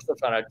we're still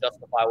trying to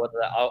justify whether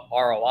that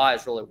ROI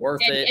is really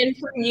worth it. And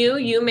for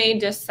you may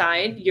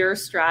decide your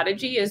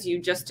strategy is you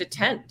just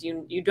attend.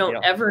 You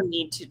don't ever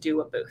need to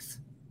do a booth.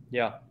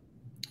 Yeah,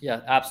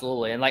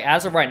 absolutely. And like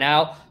as of right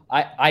now,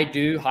 I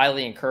do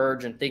highly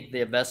encourage and think the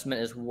investment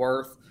is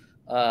worth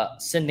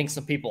sending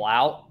some people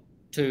out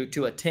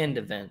to attend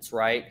events,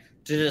 right?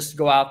 To just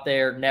go out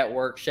there,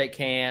 network, shake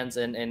hands,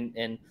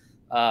 and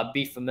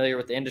be familiar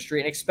with the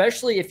industry. And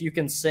especially if you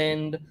can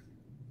send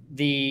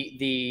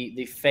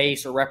the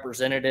face or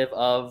representative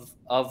of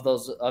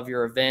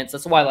your events.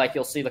 That's why like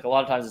you'll see like a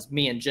lot of times it's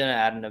me and Jenna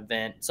at an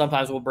event.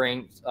 Sometimes we'll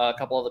bring a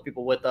couple other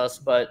people with us,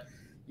 but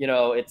you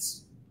know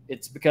it's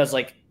because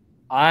like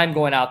I'm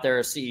going out there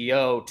as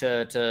CEO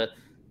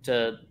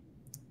to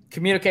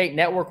communicate,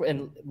 network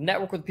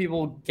with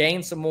people,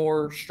 gain some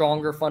more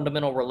stronger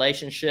fundamental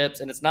relationships.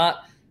 And I'm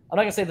not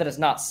gonna say that it's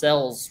not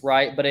sales,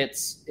 right? But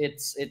it's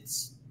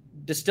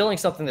distilling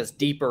something that's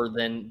deeper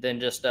than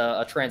just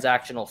a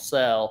transactional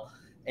sell.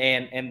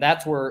 And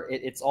that's where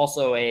it's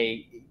also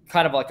a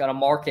kind of like a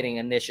marketing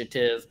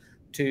initiative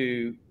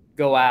to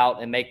go out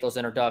and make those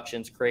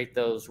introductions, create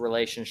those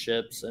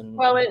relationships. And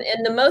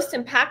the most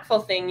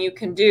impactful thing you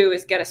can do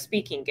is get a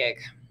speaking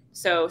gig.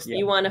 So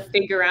you want to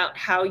figure out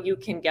how you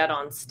can get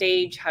on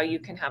stage, how you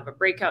can have a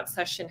breakout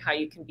session, how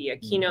you can be a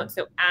keynote. Mm-hmm.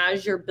 So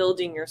as you're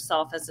building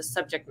yourself as a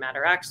subject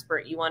matter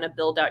expert, you want to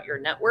build out your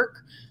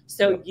network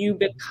so you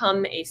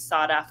become a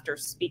sought after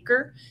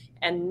speaker,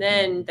 and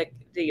then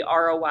the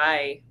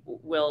ROI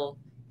will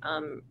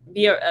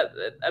be a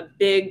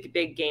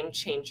big game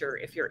changer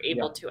if you're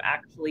able to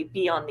actually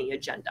be on the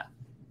agenda.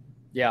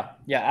 Yeah,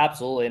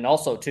 absolutely. And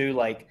also too,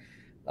 like,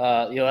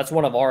 that's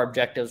one of our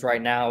objectives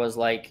right now is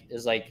being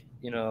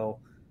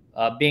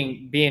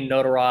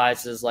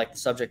notarized as like the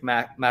subject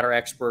matter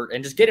expert,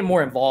 and just getting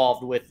more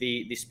involved with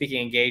the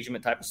speaking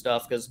engagement type of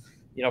stuff. Cause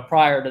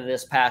prior to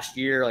this past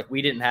year, like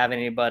we didn't have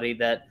anybody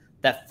that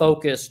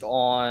focused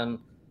on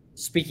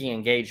speaking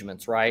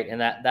engagements, right?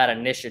 And that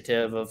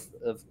initiative of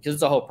because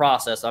it's a whole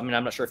process. I mean,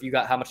 I'm not sure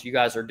how much you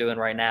guys are doing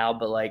right now,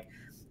 but like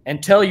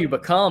until you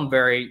become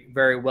very,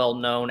 very well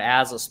known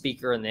as a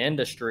speaker in the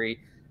industry,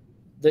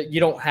 that you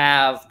don't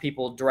have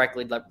people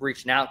directly like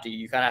reaching out to you.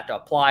 You kind of have to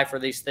apply for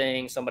these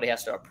things. Somebody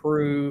has to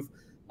approve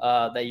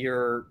that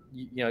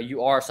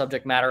you are a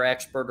subject matter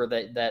expert, or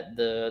that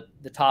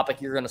the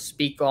topic you're going to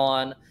speak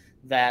on.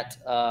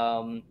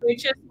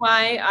 Which is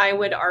why I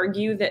would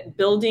argue that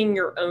building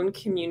your own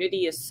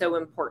community is so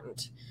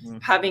important. Mm-hmm.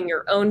 Having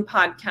your own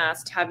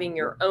podcast, having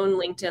your own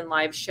LinkedIn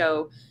live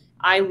show.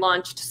 I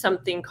launched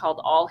something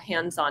called All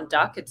Hands on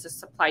Duck. It's a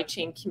supply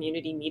chain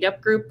community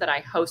meetup group that I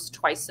host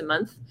twice a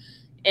month.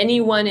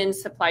 Anyone in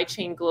supply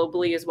chain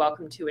globally is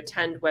welcome to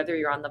attend, whether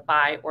you're on the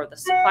buy or the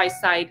supply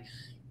side.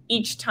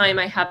 Each time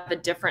I have a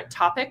different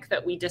topic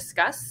that we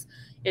discuss.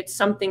 It's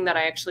something that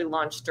I actually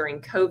launched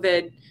during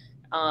COVID.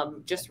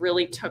 Just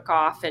really took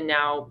off. And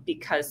now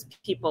because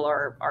people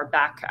are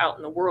back out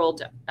in the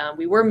world,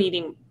 we were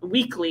meeting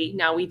weekly.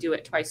 Now we do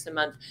it twice a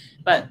month.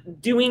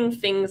 But doing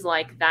things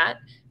like that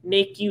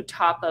make you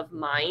top of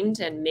mind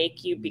and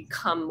make you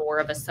become more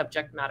of a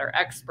subject matter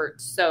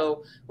expert.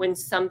 So when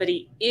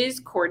somebody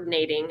is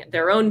coordinating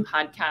their own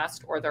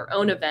podcast or their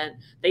own event,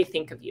 they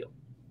think of you.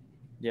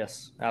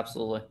 Yes,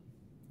 absolutely.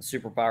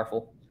 Super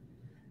powerful.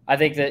 I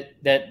think that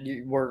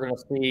we're going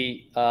to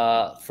see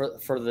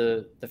for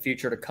the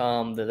future to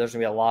come that there's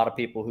going to be a lot of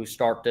people who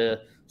start to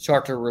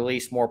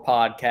release more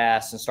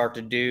podcasts and start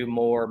to do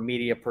more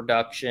media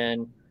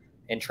production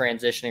and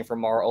transitioning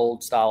from our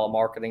old style of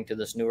marketing to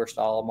this newer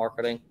style of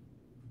marketing.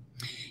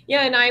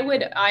 Yeah, and I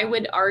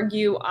would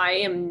argue I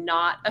am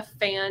not a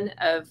fan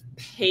of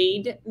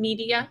paid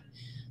media.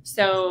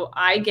 So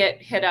I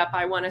get hit up,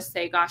 I want to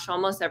say, gosh,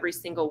 almost every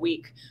single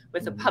week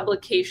with a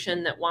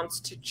publication that wants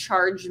to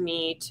charge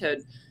me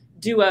to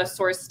do a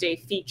Source Day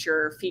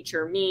feature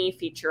me,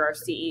 feature our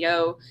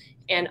CEO.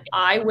 And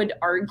I would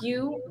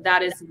argue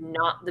that is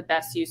not the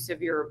best use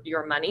of your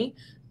money.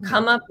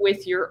 come up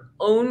with your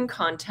own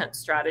content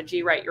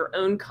strategy, write your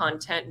own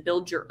content,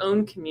 build your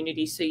own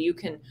community so you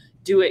can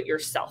do it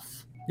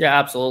yourself. Yeah,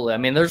 absolutely. I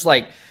mean, there's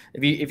like,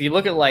 if you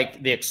look at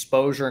like the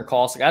exposure and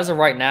cost, like as of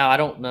right now, I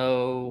don't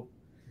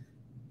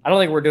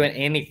think we're doing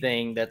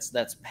anything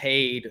that's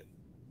paid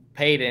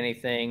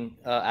anything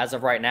as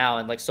of right now.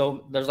 And like,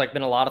 so there's like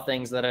been a lot of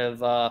things that have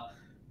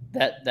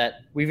that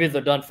we've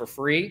either done for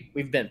free,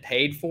 we've been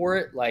paid for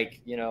it.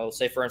 Like,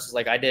 say for instance,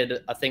 like I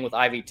did a thing with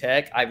Ivy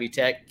Tech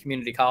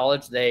Community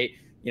College. They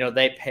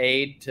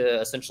paid to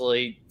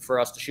essentially for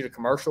us to shoot a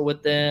commercial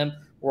with them.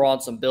 We're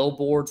on some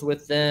billboards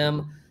with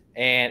them.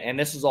 And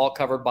this is all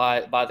covered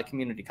by the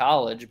community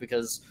college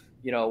because,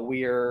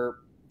 we're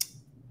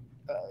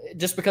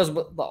just because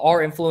of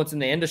our influence in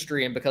the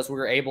industry and because we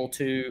were able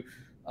to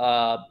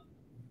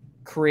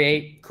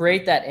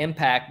create that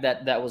impact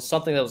that was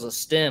something that was a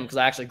STEM, because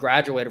I actually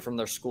graduated from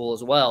their school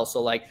as well.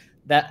 So like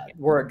that,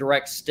 we're a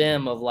direct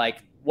STEM of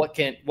like what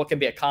can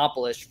be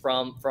accomplished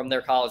from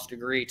their college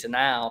degree to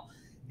now.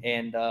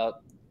 And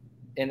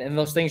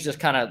those things just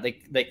kind of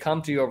they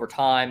come to you over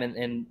time,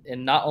 and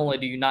not only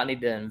do you not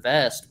need to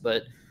invest,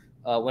 but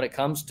when it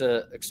comes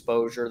to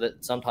exposure,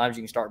 that sometimes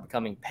you can start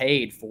becoming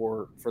paid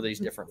for these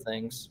different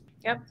things.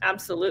 Yep,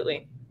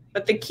 absolutely.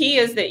 But the key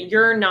is that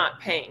you're not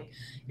paying.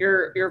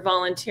 You're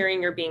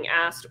volunteering, you're being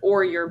asked,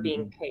 or you're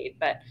being paid.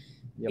 But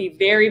be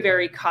very,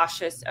 very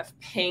cautious of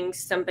paying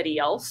somebody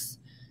else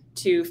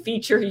to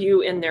feature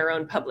you in their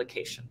own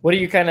publication. What are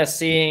you kind of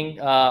seeing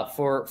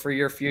for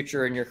your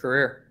future in your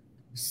career?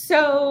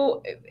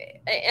 So,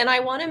 and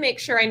I want to make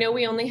sure, I know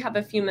we only have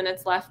a few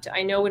minutes left.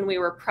 I know when we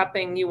were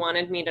prepping, you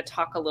wanted me to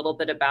talk a little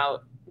bit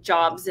about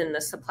jobs in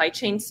the supply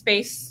chain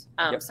space.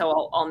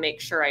 So I'll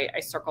make sure I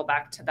circle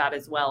back to that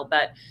as well.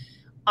 But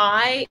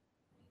I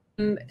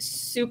am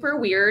super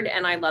weird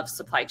and I love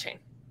supply chain.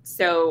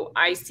 So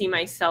I see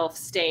myself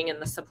staying in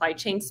the supply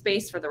chain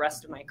space for the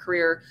rest of my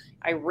career.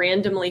 I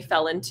randomly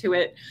fell into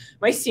it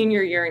my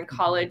senior year in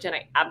college and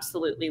I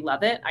absolutely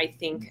love it. I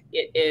think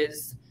it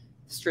is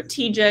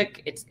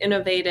strategic, it's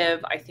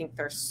innovative. I think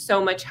there's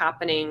so much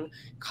happening.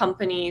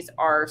 Companies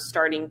are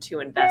starting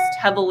to invest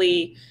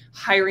heavily,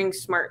 hiring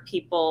smart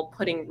people,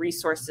 putting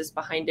resources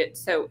behind it.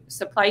 So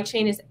supply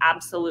chain is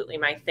absolutely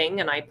my thing,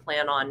 and I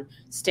plan on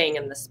staying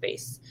in the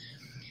space.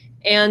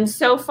 And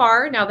so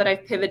far, now that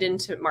I've pivoted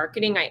into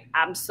marketing, I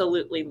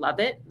absolutely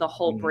love it. The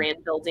whole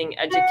brand building,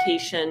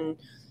 education,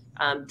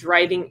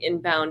 driving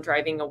inbound,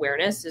 driving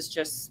awareness is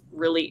just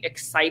really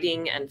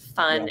exciting and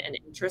fun and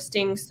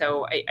interesting.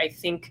 So I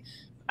think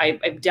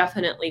I've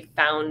definitely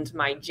found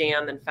my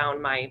jam and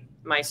found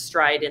my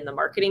stride in the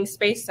marketing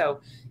space.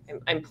 So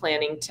I'm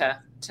planning to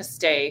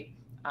stay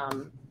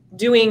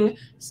doing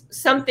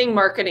something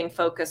marketing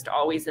focused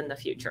always in the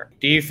future.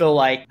 Do you feel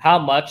like how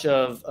much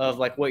of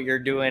like what you're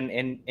doing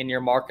in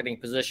your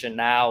marketing position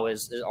now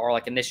are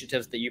like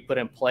initiatives that you put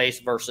in place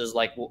versus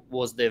like what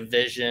was the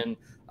vision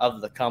of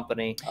the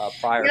company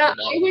prior to that?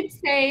 I would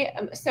say,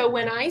 so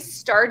when I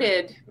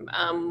started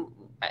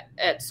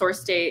at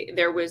SourceDay,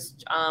 there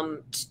was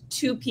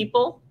 2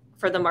 people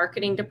for the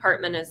marketing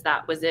department, as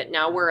that was it.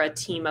 Now we're a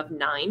team of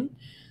 9.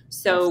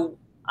 So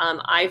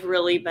I've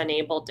really been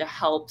able to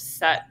help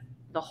set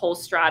the whole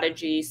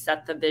strategy,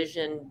 set the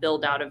vision,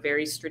 build out a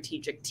very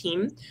strategic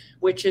team,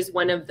 which is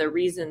one of the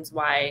reasons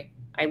why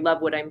I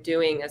love what I'm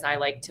doing, is I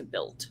like to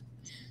build.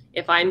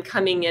 If I'm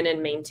coming in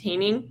and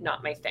maintaining,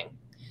 not my thing.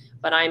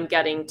 But I'm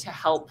getting to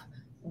help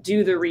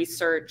do the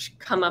research,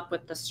 come up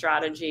with the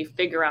strategy,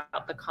 figure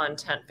out the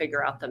content,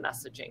 figure out the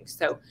messaging.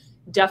 So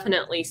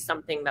definitely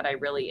something that I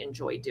really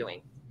enjoy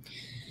doing.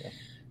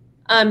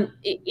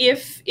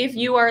 If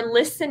you are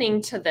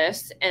listening to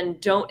this and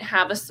don't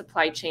have a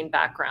supply chain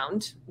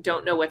background,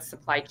 don't know what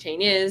supply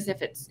chain is,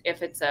 if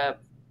it's a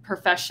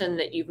profession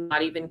that you've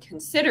not even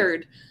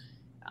considered,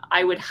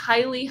 I would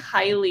highly,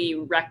 highly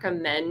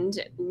recommend,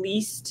 at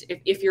least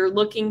if you're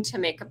looking to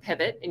make a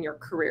pivot in your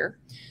career,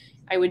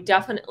 I would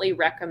definitely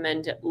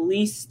recommend at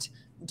least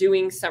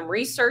doing some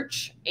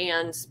research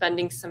and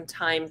spending some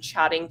time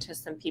chatting to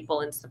some people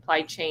in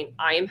supply chain.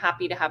 I am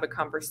happy to have a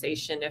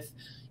conversation if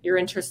you're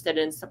interested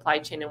in supply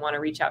chain and want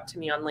to reach out to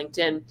me on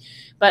LinkedIn.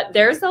 But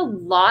there's a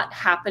lot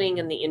happening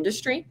in the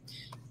industry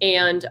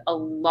and a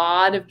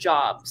lot of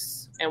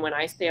jobs. And when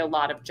I say a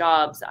lot of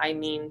jobs, I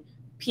mean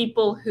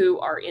people who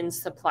are in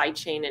supply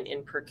chain and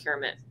in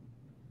procurement.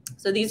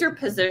 So these are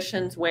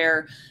positions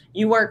where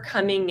you are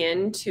coming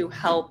in to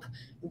help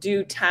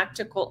do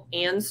tactical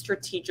and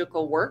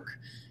strategical work,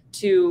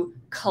 to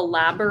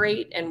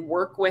collaborate and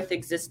work with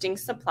existing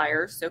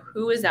suppliers. So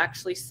who is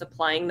actually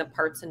supplying the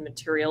parts and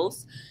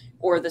materials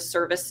or the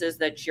services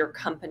that your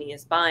company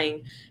is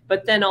buying,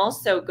 but then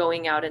also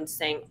going out and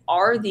saying,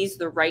 are these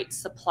the right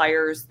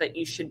suppliers that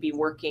you should be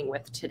working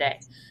with today?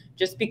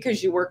 Just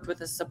because you worked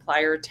with a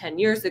supplier 10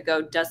 years ago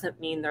doesn't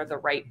mean they're the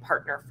right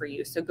partner for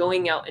you. So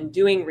going out and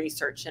doing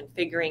research and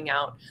figuring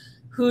out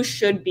who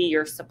should be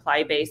your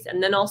supply base,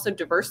 and then also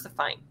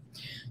diversifying.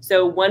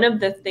 So one of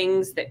the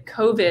things that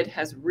COVID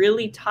has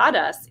really taught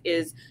us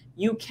is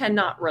you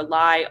cannot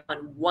rely on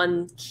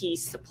one key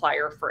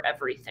supplier for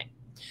everything.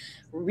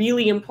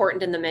 really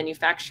important in the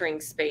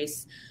manufacturing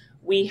space.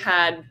 We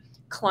had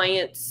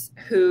clients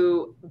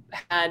who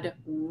had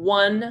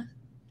one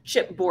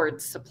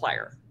chipboard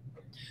supplier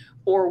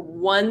or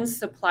one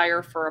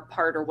supplier for a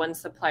part or one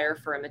supplier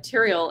for a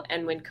material.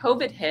 And when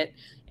COVID hit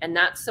and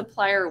that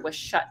supplier was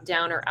shut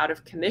down or out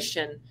of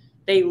commission,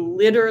 they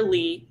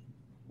literally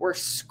were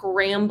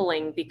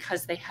scrambling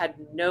because they had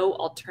no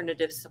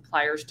alternative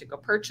suppliers to go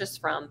purchase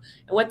from.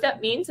 And what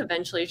that means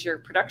eventually is your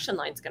production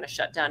line is going to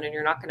shut down and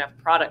you're not going to have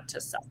product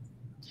to sell.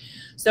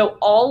 So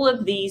all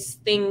of these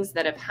things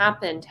that have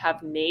happened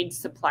have made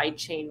supply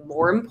chain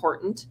more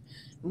important,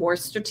 more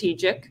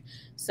strategic.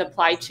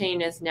 Supply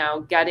chain is now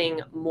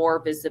getting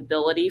more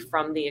visibility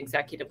from the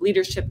executive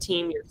leadership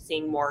team. You're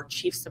seeing more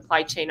chief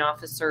supply chain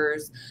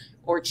officers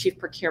or chief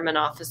procurement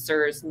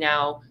officers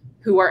now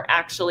who are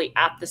actually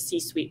at the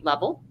C-suite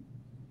level,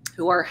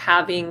 who are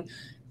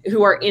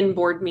in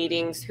board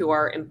meetings, who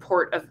are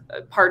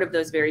part of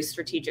those very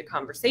strategic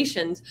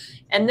conversations.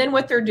 And then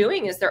what they're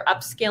doing is they're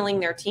upscaling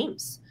their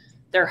teams.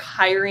 They're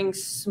hiring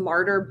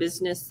smarter,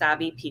 business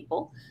savvy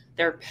people.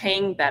 They're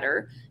paying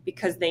better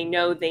because they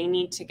know they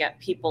need to get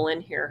people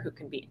in here who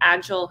can be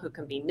agile, who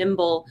can be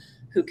nimble,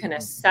 who can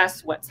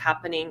assess what's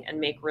happening and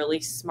make really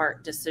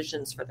smart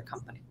decisions for the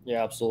company.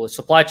 Yeah, absolutely.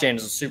 Supply chain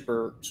is a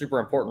super, super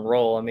important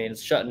role. I mean,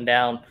 it's shutting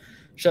down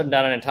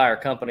an entire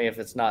company if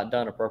it's not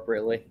done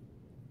appropriately.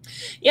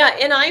 Yeah.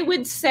 And I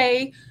would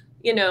say,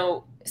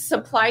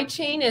 supply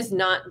chain is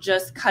not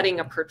just cutting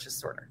a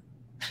purchase order.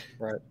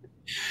 Right.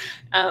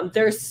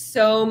 There's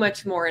so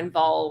much more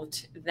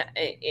involved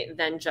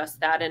than just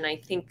that. And I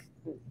think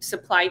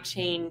supply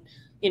chain,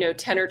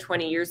 10 or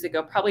 20 years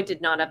ago probably did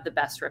not have the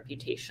best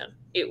reputation.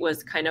 It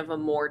was kind of a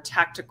more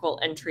tactical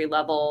entry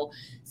level,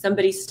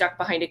 somebody stuck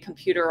behind a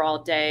computer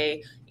all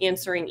day,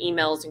 answering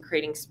emails and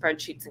creating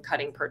spreadsheets and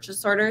cutting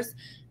purchase orders.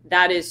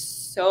 That is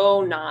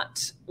so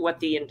not what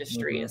the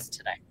industry is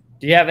today.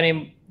 Do you have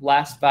any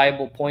last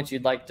valuable points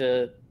you'd like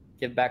to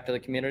give back to the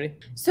community?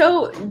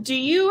 So do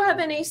you have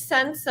any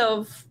sense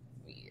of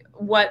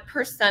what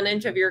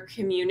percentage of your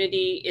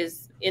community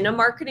is in a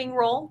marketing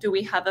role? Do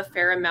we have a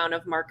fair amount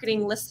of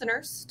marketing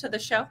listeners to the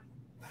show?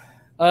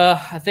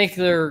 I think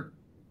they're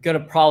going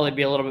to probably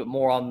be a little bit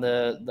more on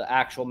the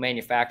actual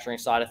manufacturing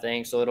side of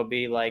things. So it'll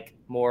be like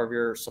more of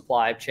your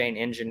supply chain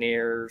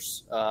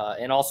engineers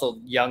and also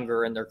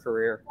younger in their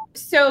career.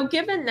 So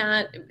given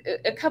that,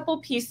 a couple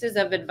pieces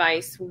of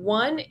advice.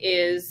 One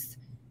is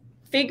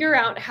figure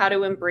out how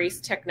to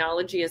embrace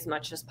technology as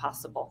much as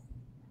possible.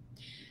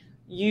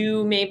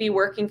 You may be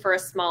working for a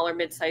small or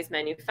mid-sized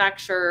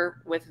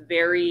manufacturer with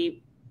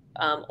very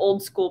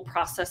old school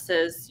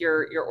processes.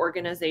 Your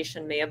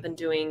organization may have been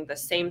doing the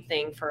same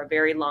thing for a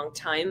very long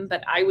time,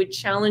 but I would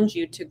challenge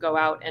you to go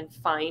out and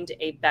find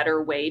a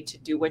better way to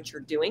do what you're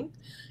doing.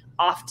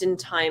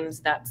 Oftentimes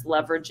that's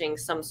leveraging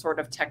some sort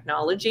of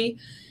technology,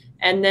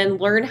 and then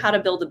learn how to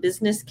build a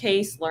business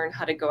case, learn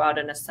how to go out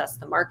and assess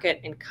the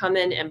market and come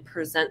in and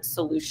present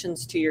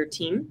solutions to your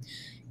team.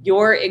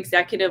 Your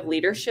executive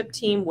leadership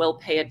team will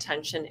pay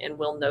attention and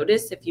will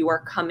notice if you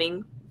are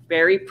coming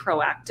very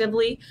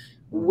proactively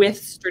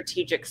with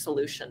strategic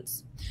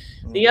solutions.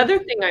 The other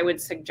thing I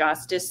would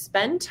suggest is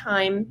spend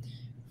time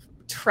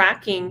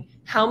tracking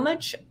how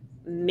much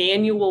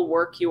manual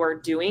work you are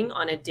doing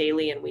on a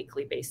daily and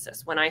weekly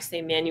basis. When I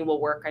say manual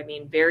work, I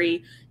mean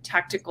very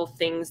tactical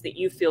things that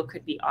you feel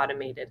could be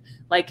automated.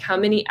 Like how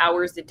many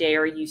hours a day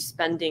are you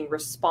spending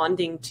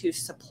responding to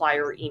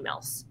supplier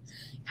emails?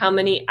 How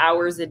many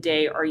hours a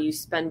day are you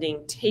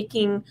spending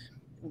taking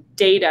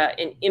data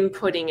and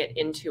inputting it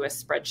into a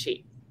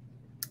spreadsheet?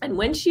 And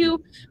once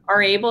you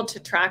are able to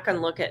track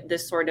and look at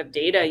this sort of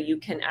data, you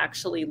can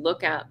actually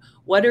look at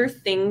what are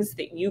things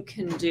that you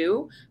can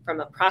do from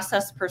a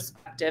process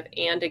perspective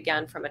and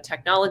again, from a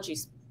technology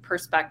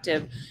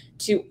perspective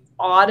to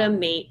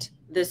automate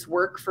this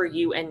work for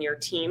you and your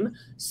team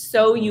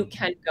so you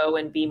can go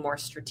and be more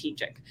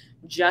strategic.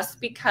 Just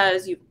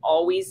because you've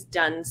always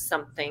done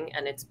something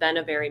and it's been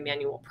a very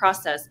manual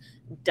process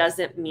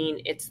doesn't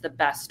mean it's the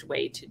best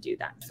way to do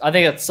that. I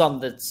think that's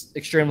something that's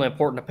extremely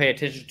important to pay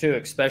attention to,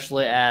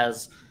 especially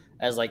as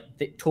like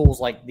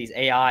tools like these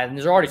AI, and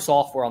there's already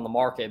software on the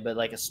market, but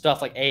like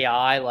stuff like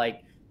AI,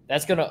 like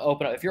that's going to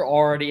open up. If you're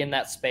already in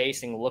that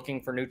space and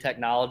looking for new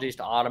technologies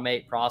to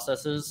automate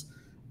processes,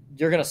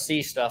 you're going to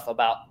see stuff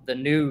about the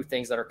new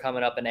things that are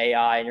coming up in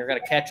AI, and you're going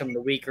to catch them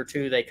the week or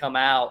two they come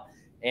out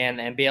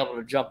and be able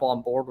to jump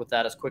on board with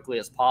that as quickly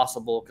as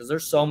possible. Because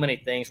there's so many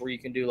things where you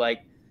can do,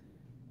 like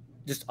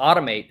just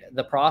automate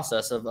the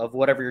process of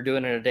whatever you're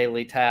doing in a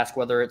daily task,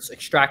 whether it's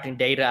extracting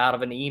data out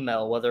of an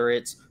email, whether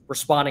it's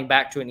responding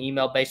back to an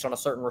email based on a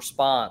certain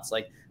response.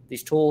 Like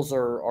these tools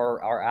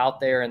are out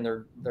there and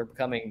they're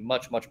becoming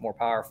much, much more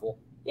powerful.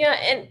 Yeah.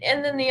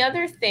 And then the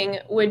other thing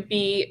would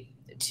be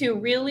to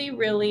really,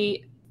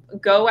 really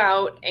go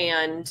out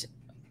and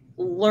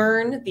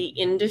learn the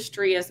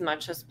industry as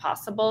much as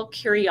possible.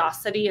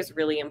 Curiosity is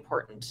really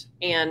important.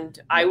 And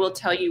I will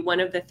tell you, one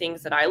of the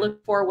things that I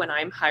look for when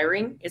I'm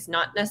hiring is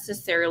not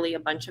necessarily a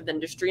bunch of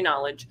industry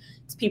knowledge.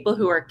 It's people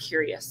who are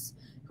curious,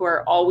 who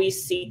are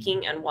always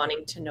seeking and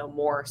wanting to know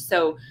more.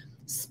 So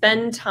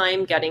spend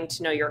time getting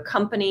to know your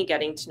company,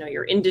 getting to know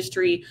your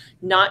industry,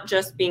 not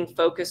just being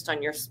focused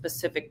on your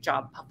specific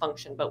job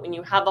function, but when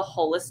you have a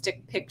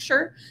holistic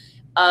picture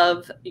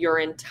of your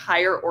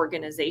entire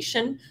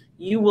organization,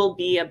 you will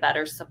be a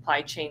better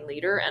supply chain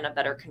leader and a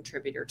better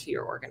contributor to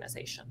your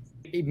organization.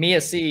 Me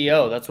as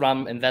CEO, that's what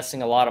I'm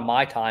investing a lot of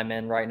my time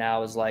in right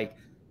now, is like,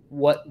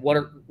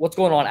 what's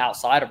going on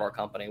outside of our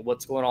company?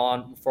 What's going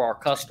on for our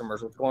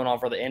customers? What's going on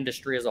for the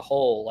industry as a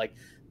whole? Like,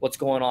 what's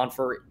going on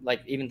for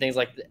like even things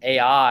like the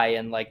AI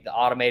and like the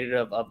automated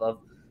of our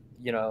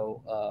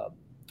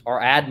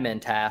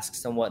admin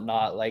tasks and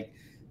whatnot. Like,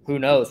 who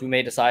knows? We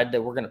may decide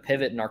that we're going to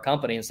pivot in our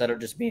company. Instead of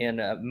just being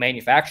a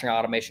manufacturing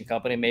automation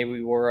company,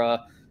 maybe we're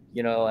an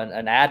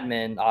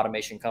admin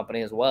automation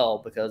company as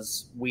well,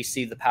 because we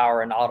see the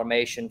power in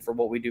automation for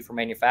what we do for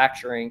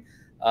manufacturing.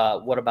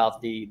 What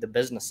about the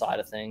business side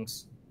of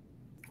things?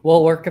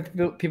 Well, where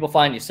can people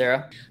find you,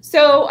 Sarah?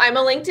 So I'm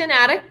a LinkedIn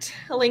addict,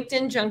 a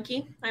LinkedIn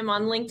junkie. I'm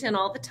on LinkedIn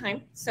all the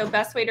time. So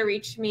best way to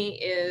reach me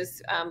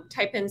is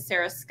type in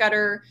Sarah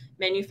Scudder,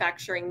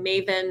 manufacturing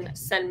maven,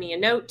 send me a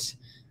note.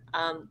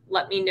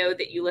 Let me know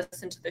that you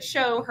listened to the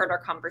show, heard our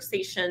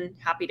conversation,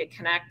 happy to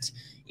connect.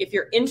 If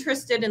you're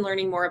interested in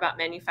learning more about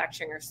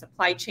manufacturing or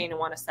supply chain and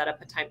want to set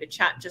up a time to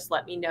chat, just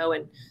let me know,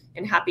 and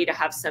happy to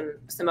have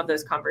some of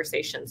those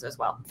conversations as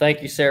well.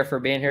 Thank you, Sarah, for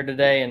being here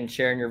today and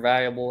sharing your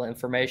valuable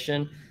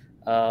information.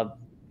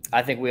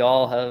 I think we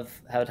all have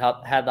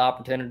had the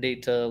opportunity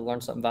to learn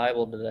something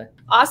valuable today.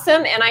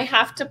 Awesome. And I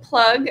have to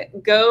plug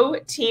Go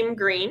Team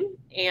Green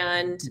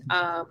and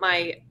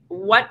my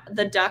What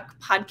the Duck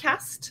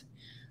podcast.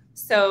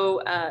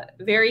 So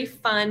very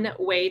fun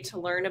way to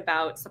learn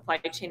about supply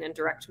chain and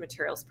direct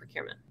materials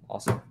procurement.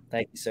 Awesome.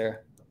 Thank you, Sarah.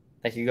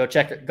 Thank you. Go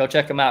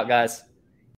check them out, guys.